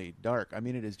extremely dark. I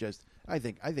mean, it is just. I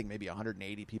think maybe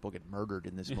 180 people get murdered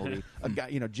in this movie. A guy,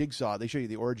 Jigsaw. They show you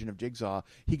the origin of Jigsaw.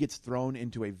 He gets thrown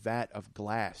into a vat of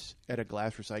glass at a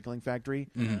glass recycling factory,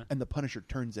 and the Punisher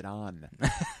turns it on,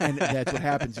 and that's what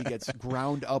happens. He gets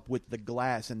ground up with the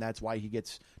glass, and that's why he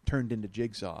gets turned into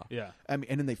Jigsaw. Yeah, I mean,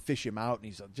 and then they fish him out, and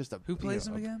he's just a who plays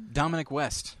him again? Dominic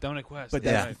West. But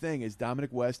that's the thing is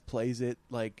Dominic West plays it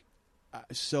like.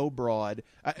 So broad.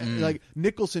 Like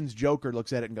Nicholson's Joker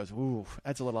looks at it and goes, ooh,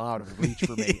 that's a little out of reach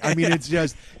for me. I mean, it's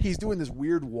just he's doing this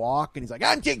weird walk and he's like,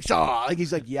 I'm Jigsaw. Like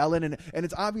he's like yelling and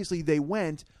it's obviously they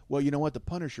went, well, you know what? The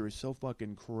Punisher is so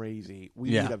fucking crazy.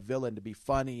 We need a villain to be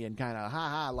funny and kind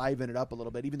of liven it up a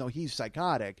little bit, even though he's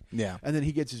psychotic. Yeah. And then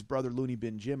he gets his brother Looney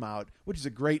Bin Jim out, which is a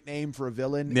great name for a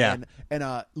villain. Yeah.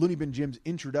 And Looney Bin Jim's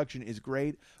introduction is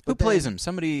great. Who plays him?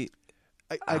 Somebody.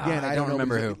 Again, I don't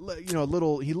remember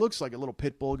who. He looks like a little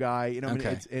pit bull guy. You know,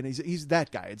 okay. and he's that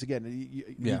guy. It's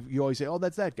you always say, oh,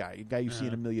 that's that guy. A guy you see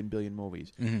in a million billion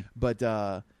movies. But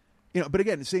but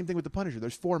again, the same thing with the Punisher.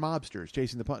 There's 4 mobsters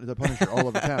chasing the Punisher all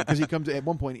over town because he comes at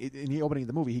one point in the opening of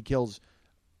the movie. He kills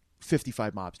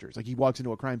 55 mobsters. Like he walks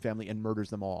into a crime family and murders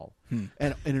them all,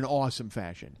 and in an awesome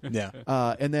fashion. Yeah.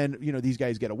 And then these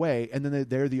guys get away, and then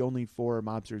they're the only 4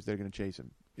 mobsters that are going to chase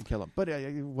him and kill him. But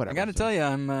whatever. I got to tell you,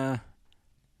 I'm.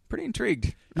 Pretty intrigued.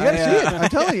 You gotta see it. I'm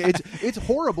telling you, it's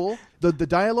horrible. The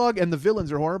dialogue and the villains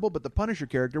are horrible, but the Punisher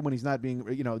character, when he's not being,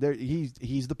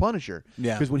 he's the Punisher.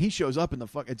 Yeah. Because when he shows up in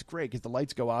it's great because the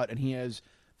lights go out and he has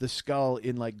the skull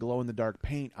in like glow in the dark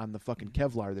paint on the fucking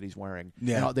Kevlar that he's wearing.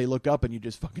 Yeah. And they look up and you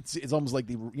just fucking see. It's almost like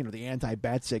the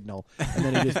anti-bat signal, and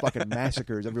then he just fucking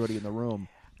massacres everybody in the room.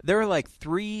 There are like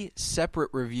 3 separate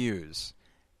reviews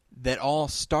that all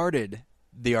started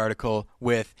the article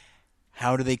with.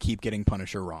 How do they keep getting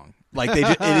Punisher wrong? Like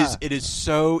it is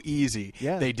so easy.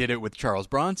 Yeah. They did it with Charles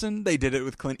Bronson. They did it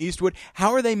with Clint Eastwood.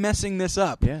 How are they messing this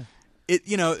up? Yeah.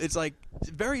 It's like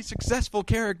very successful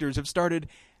characters have started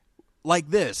like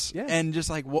this, and just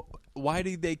like why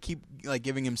do they keep like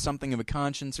giving him something of a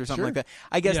conscience or something like that?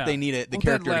 I guess they need the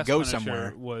character to go Punisher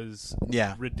somewhere. Was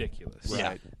Right. ridiculous.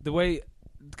 Yeah. The way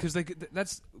because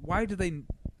that's why do they.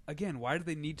 Again, why do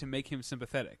they need to make him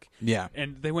sympathetic? Yeah.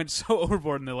 And they went so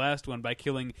overboard in the last one by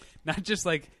killing not just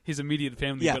like his immediate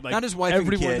family, but like not his wife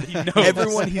everyone and kid, he knows.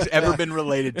 everyone he's ever been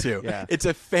related to. Yeah. It's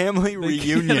a family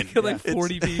reunion. They killed like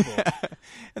 40 people.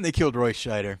 And they killed Roy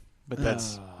Scheider. But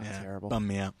that's terrible. Bummed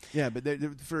me out. Yeah, but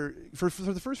for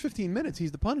the first 15 minutes,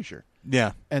 he's the Punisher.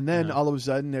 Yeah, and then all of a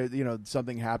sudden,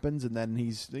 something happens, and then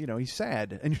he's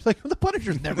sad, and you're like, well, the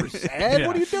Punisher's never sad.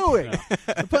 What are you doing?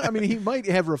 I mean, he might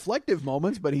have reflective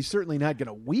moments, but he's certainly not going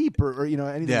to weep or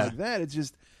anything like that. It's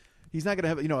just he's not going to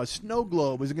have a snow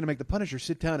globe isn't going to make the Punisher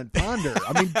sit down and ponder.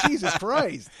 I mean, Jesus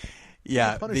Christ.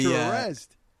 Yeah, the Punisher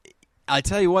arrest. I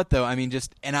tell you what, though, I mean,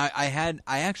 I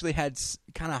actually had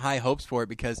kind of high hopes for it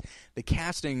because the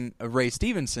casting of Ray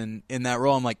Stevenson in that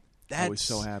role, I'm like, I was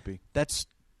so happy. That's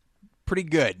pretty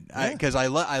good because I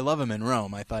love him in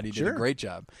Rome. I thought he did a great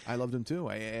job. I loved him too.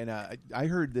 I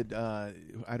heard that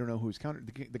I don't know who's counter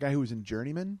the guy who was in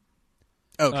Journeyman.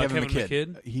 Oh, Kevin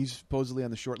McKidd. He's supposedly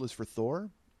on the short list for Thor.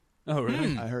 Oh,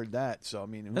 really? I heard that. So I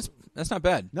mean, that's not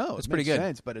bad. No, it's it pretty makes good.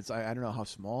 sense, but I don't know how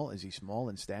small is he. Small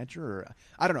in stature, or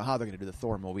I don't know how they're going to do the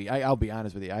Thor movie. I'll be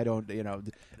honest with you. I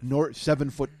don't. 7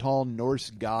 foot tall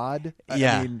Norse god.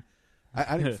 Yeah.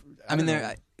 I mean,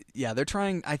 they're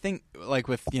trying. I think like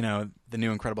with the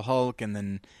new Incredible Hulk and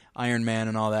then Iron Man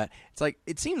and all that. It's like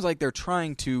it seems like they're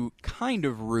trying to kind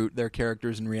of root their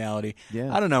characters in reality.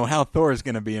 Yeah. I don't know how Thor is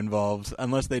going to be involved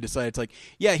unless they decide it's like,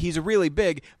 yeah, he's really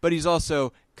big, but he's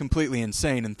also completely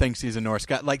insane and thinks he's a Norse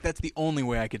god. Like that's the only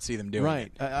way I could see them doing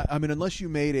it. Right. I mean, unless you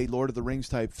made a Lord of the Rings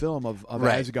type film of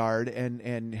right. Asgard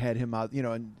and had him out,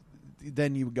 and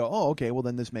then you would go, oh, okay, well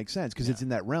then this makes sense because it's in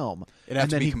that realm. It has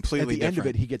to be completely different. At the end of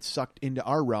it, he gets sucked into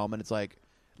our realm, and it's like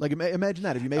imagine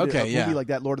that if you made a movie like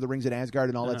that, Lord of the Rings and Asgard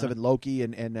and all that stuff, and Loki,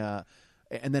 and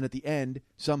then at the end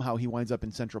somehow he winds up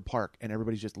in Central Park and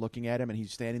everybody's just looking at him and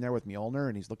he's standing there with Mjolnir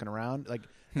and he's looking around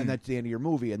and that's the end of your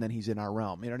movie and then he's in our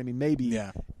realm. You know what I mean?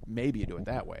 Maybe you do it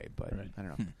that way, but I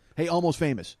don't know. Hey, Almost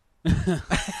Famous.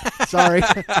 Sorry,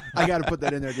 I got to put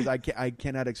that in there because I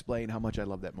cannot explain how much I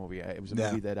love that movie. It was a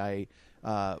movie that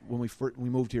when we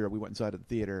moved here, we went inside of the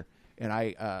theater, and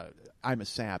I'm a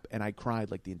sap, and I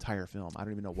cried like the entire film. I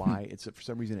don't even know why. It's for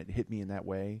some reason it hit me in that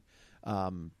way.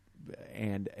 And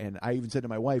I even said to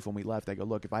my wife when we left, I go,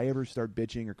 look, if I ever start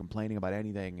bitching or complaining about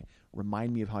anything,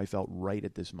 remind me of how I felt right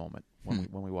at this moment when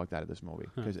we walked out of this movie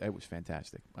because it was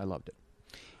fantastic. I loved it.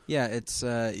 Yeah, it's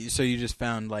so you just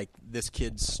found like this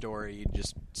kid's story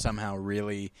just somehow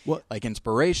really like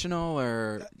inspirational,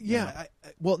 or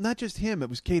well, not just him. It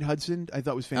was Kate Hudson. I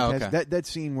thought was fantastic. Okay. That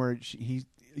scene where he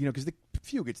because the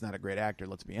Fugit's not a great actor.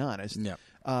 Let's be honest. Yeah.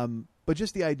 But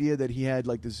just the idea that he had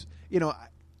like this,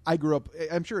 I grew up.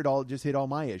 I'm sure it all just hit all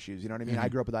my issues. You know what I mean? Mm-hmm. I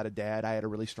grew up without a dad. I had a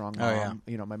really strong mom. Oh,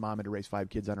 yeah. My mom had to raise 5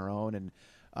 kids on her own, and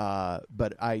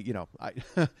but I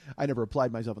I never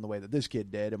applied myself in the way that this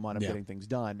kid did and wound up getting things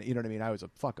done. You know what I mean? I was a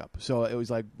fuck up. So it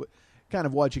was like kind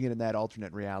of watching it in that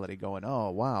alternate reality, going,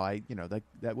 oh wow,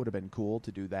 that would have been cool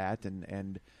to do that,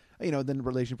 and then the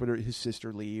relationship with his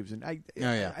sister leaves, and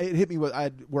it hit me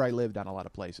where I lived on a lot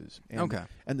of places. And,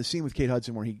 and the scene with Kate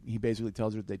Hudson where he basically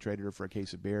tells her that they traded her for a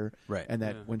case of beer, right? And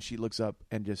that when she looks up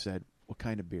and just said, "What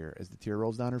kind of beer?" as the tear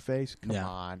rolls down her face, come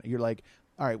on, you're like,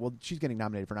 all right, well, she's getting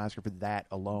nominated for an Oscar for that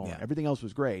alone. Yeah. Everything else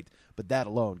was great, but that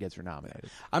alone gets her nominated.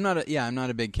 I'm not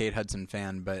a big Kate Hudson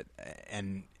fan, but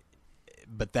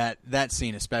that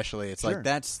scene especially, it's like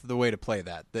that's the way to play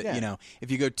that. If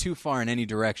you go too far in any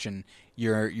direction,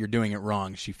 you're doing it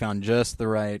wrong. She found just the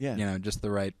right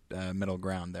middle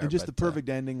ground there. And just the perfect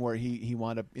ending where he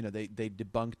wound up, they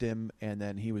debunked him and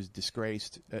then he was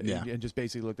disgraced and just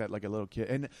basically looked at like a little kid.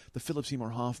 And the Philip Seymour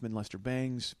Hoffman, Lester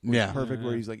Bangs was perfect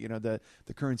where he's like, the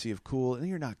currency of cool. And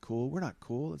you're not cool. We're not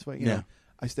cool. That's why,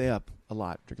 I stay up a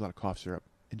lot, drink a lot of cough syrup,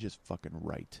 and just fucking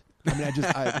write.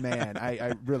 I mean,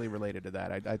 I really related to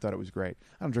that. I thought it was great.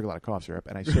 I don't drink a lot of cough syrup,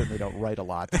 and I certainly don't write a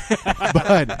lot.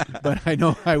 but I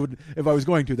know I would, if I was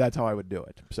going to, that's how I would do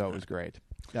it. So it was great.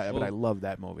 But I love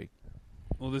that movie.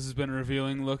 Well, this has been a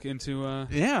revealing look into...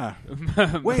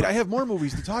 Wait, I have more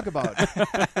movies to talk about.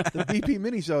 The BP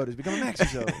Minisode has become a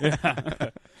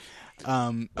Maxisode.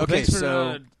 Okay, thanks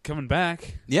for coming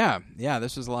back. Yeah,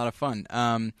 this was a lot of fun.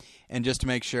 And just to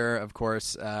make sure, of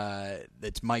course,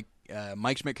 it's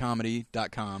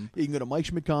MikeSchmidtComedy.com. You can go to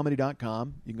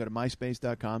MikeSchmidtComedy.com. You can go to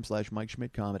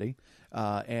MySpace.com/MikeSchmidtComedy.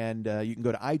 And you can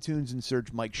go to iTunes and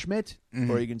search Mike Schmidt,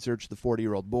 or you can search The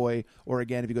 40-Year-Old Boy. Or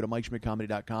again, if you go to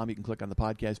MikeSchmidtComedy.com, you can click on the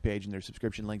podcast page, and there's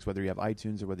subscription links, whether you have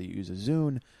iTunes or whether you use a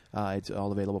Zune. It's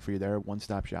all available for you there.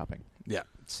 One-stop shopping. Yeah.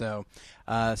 So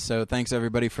thanks,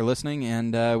 everybody, for listening,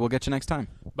 and we'll get you next time.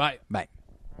 Bye. Bye.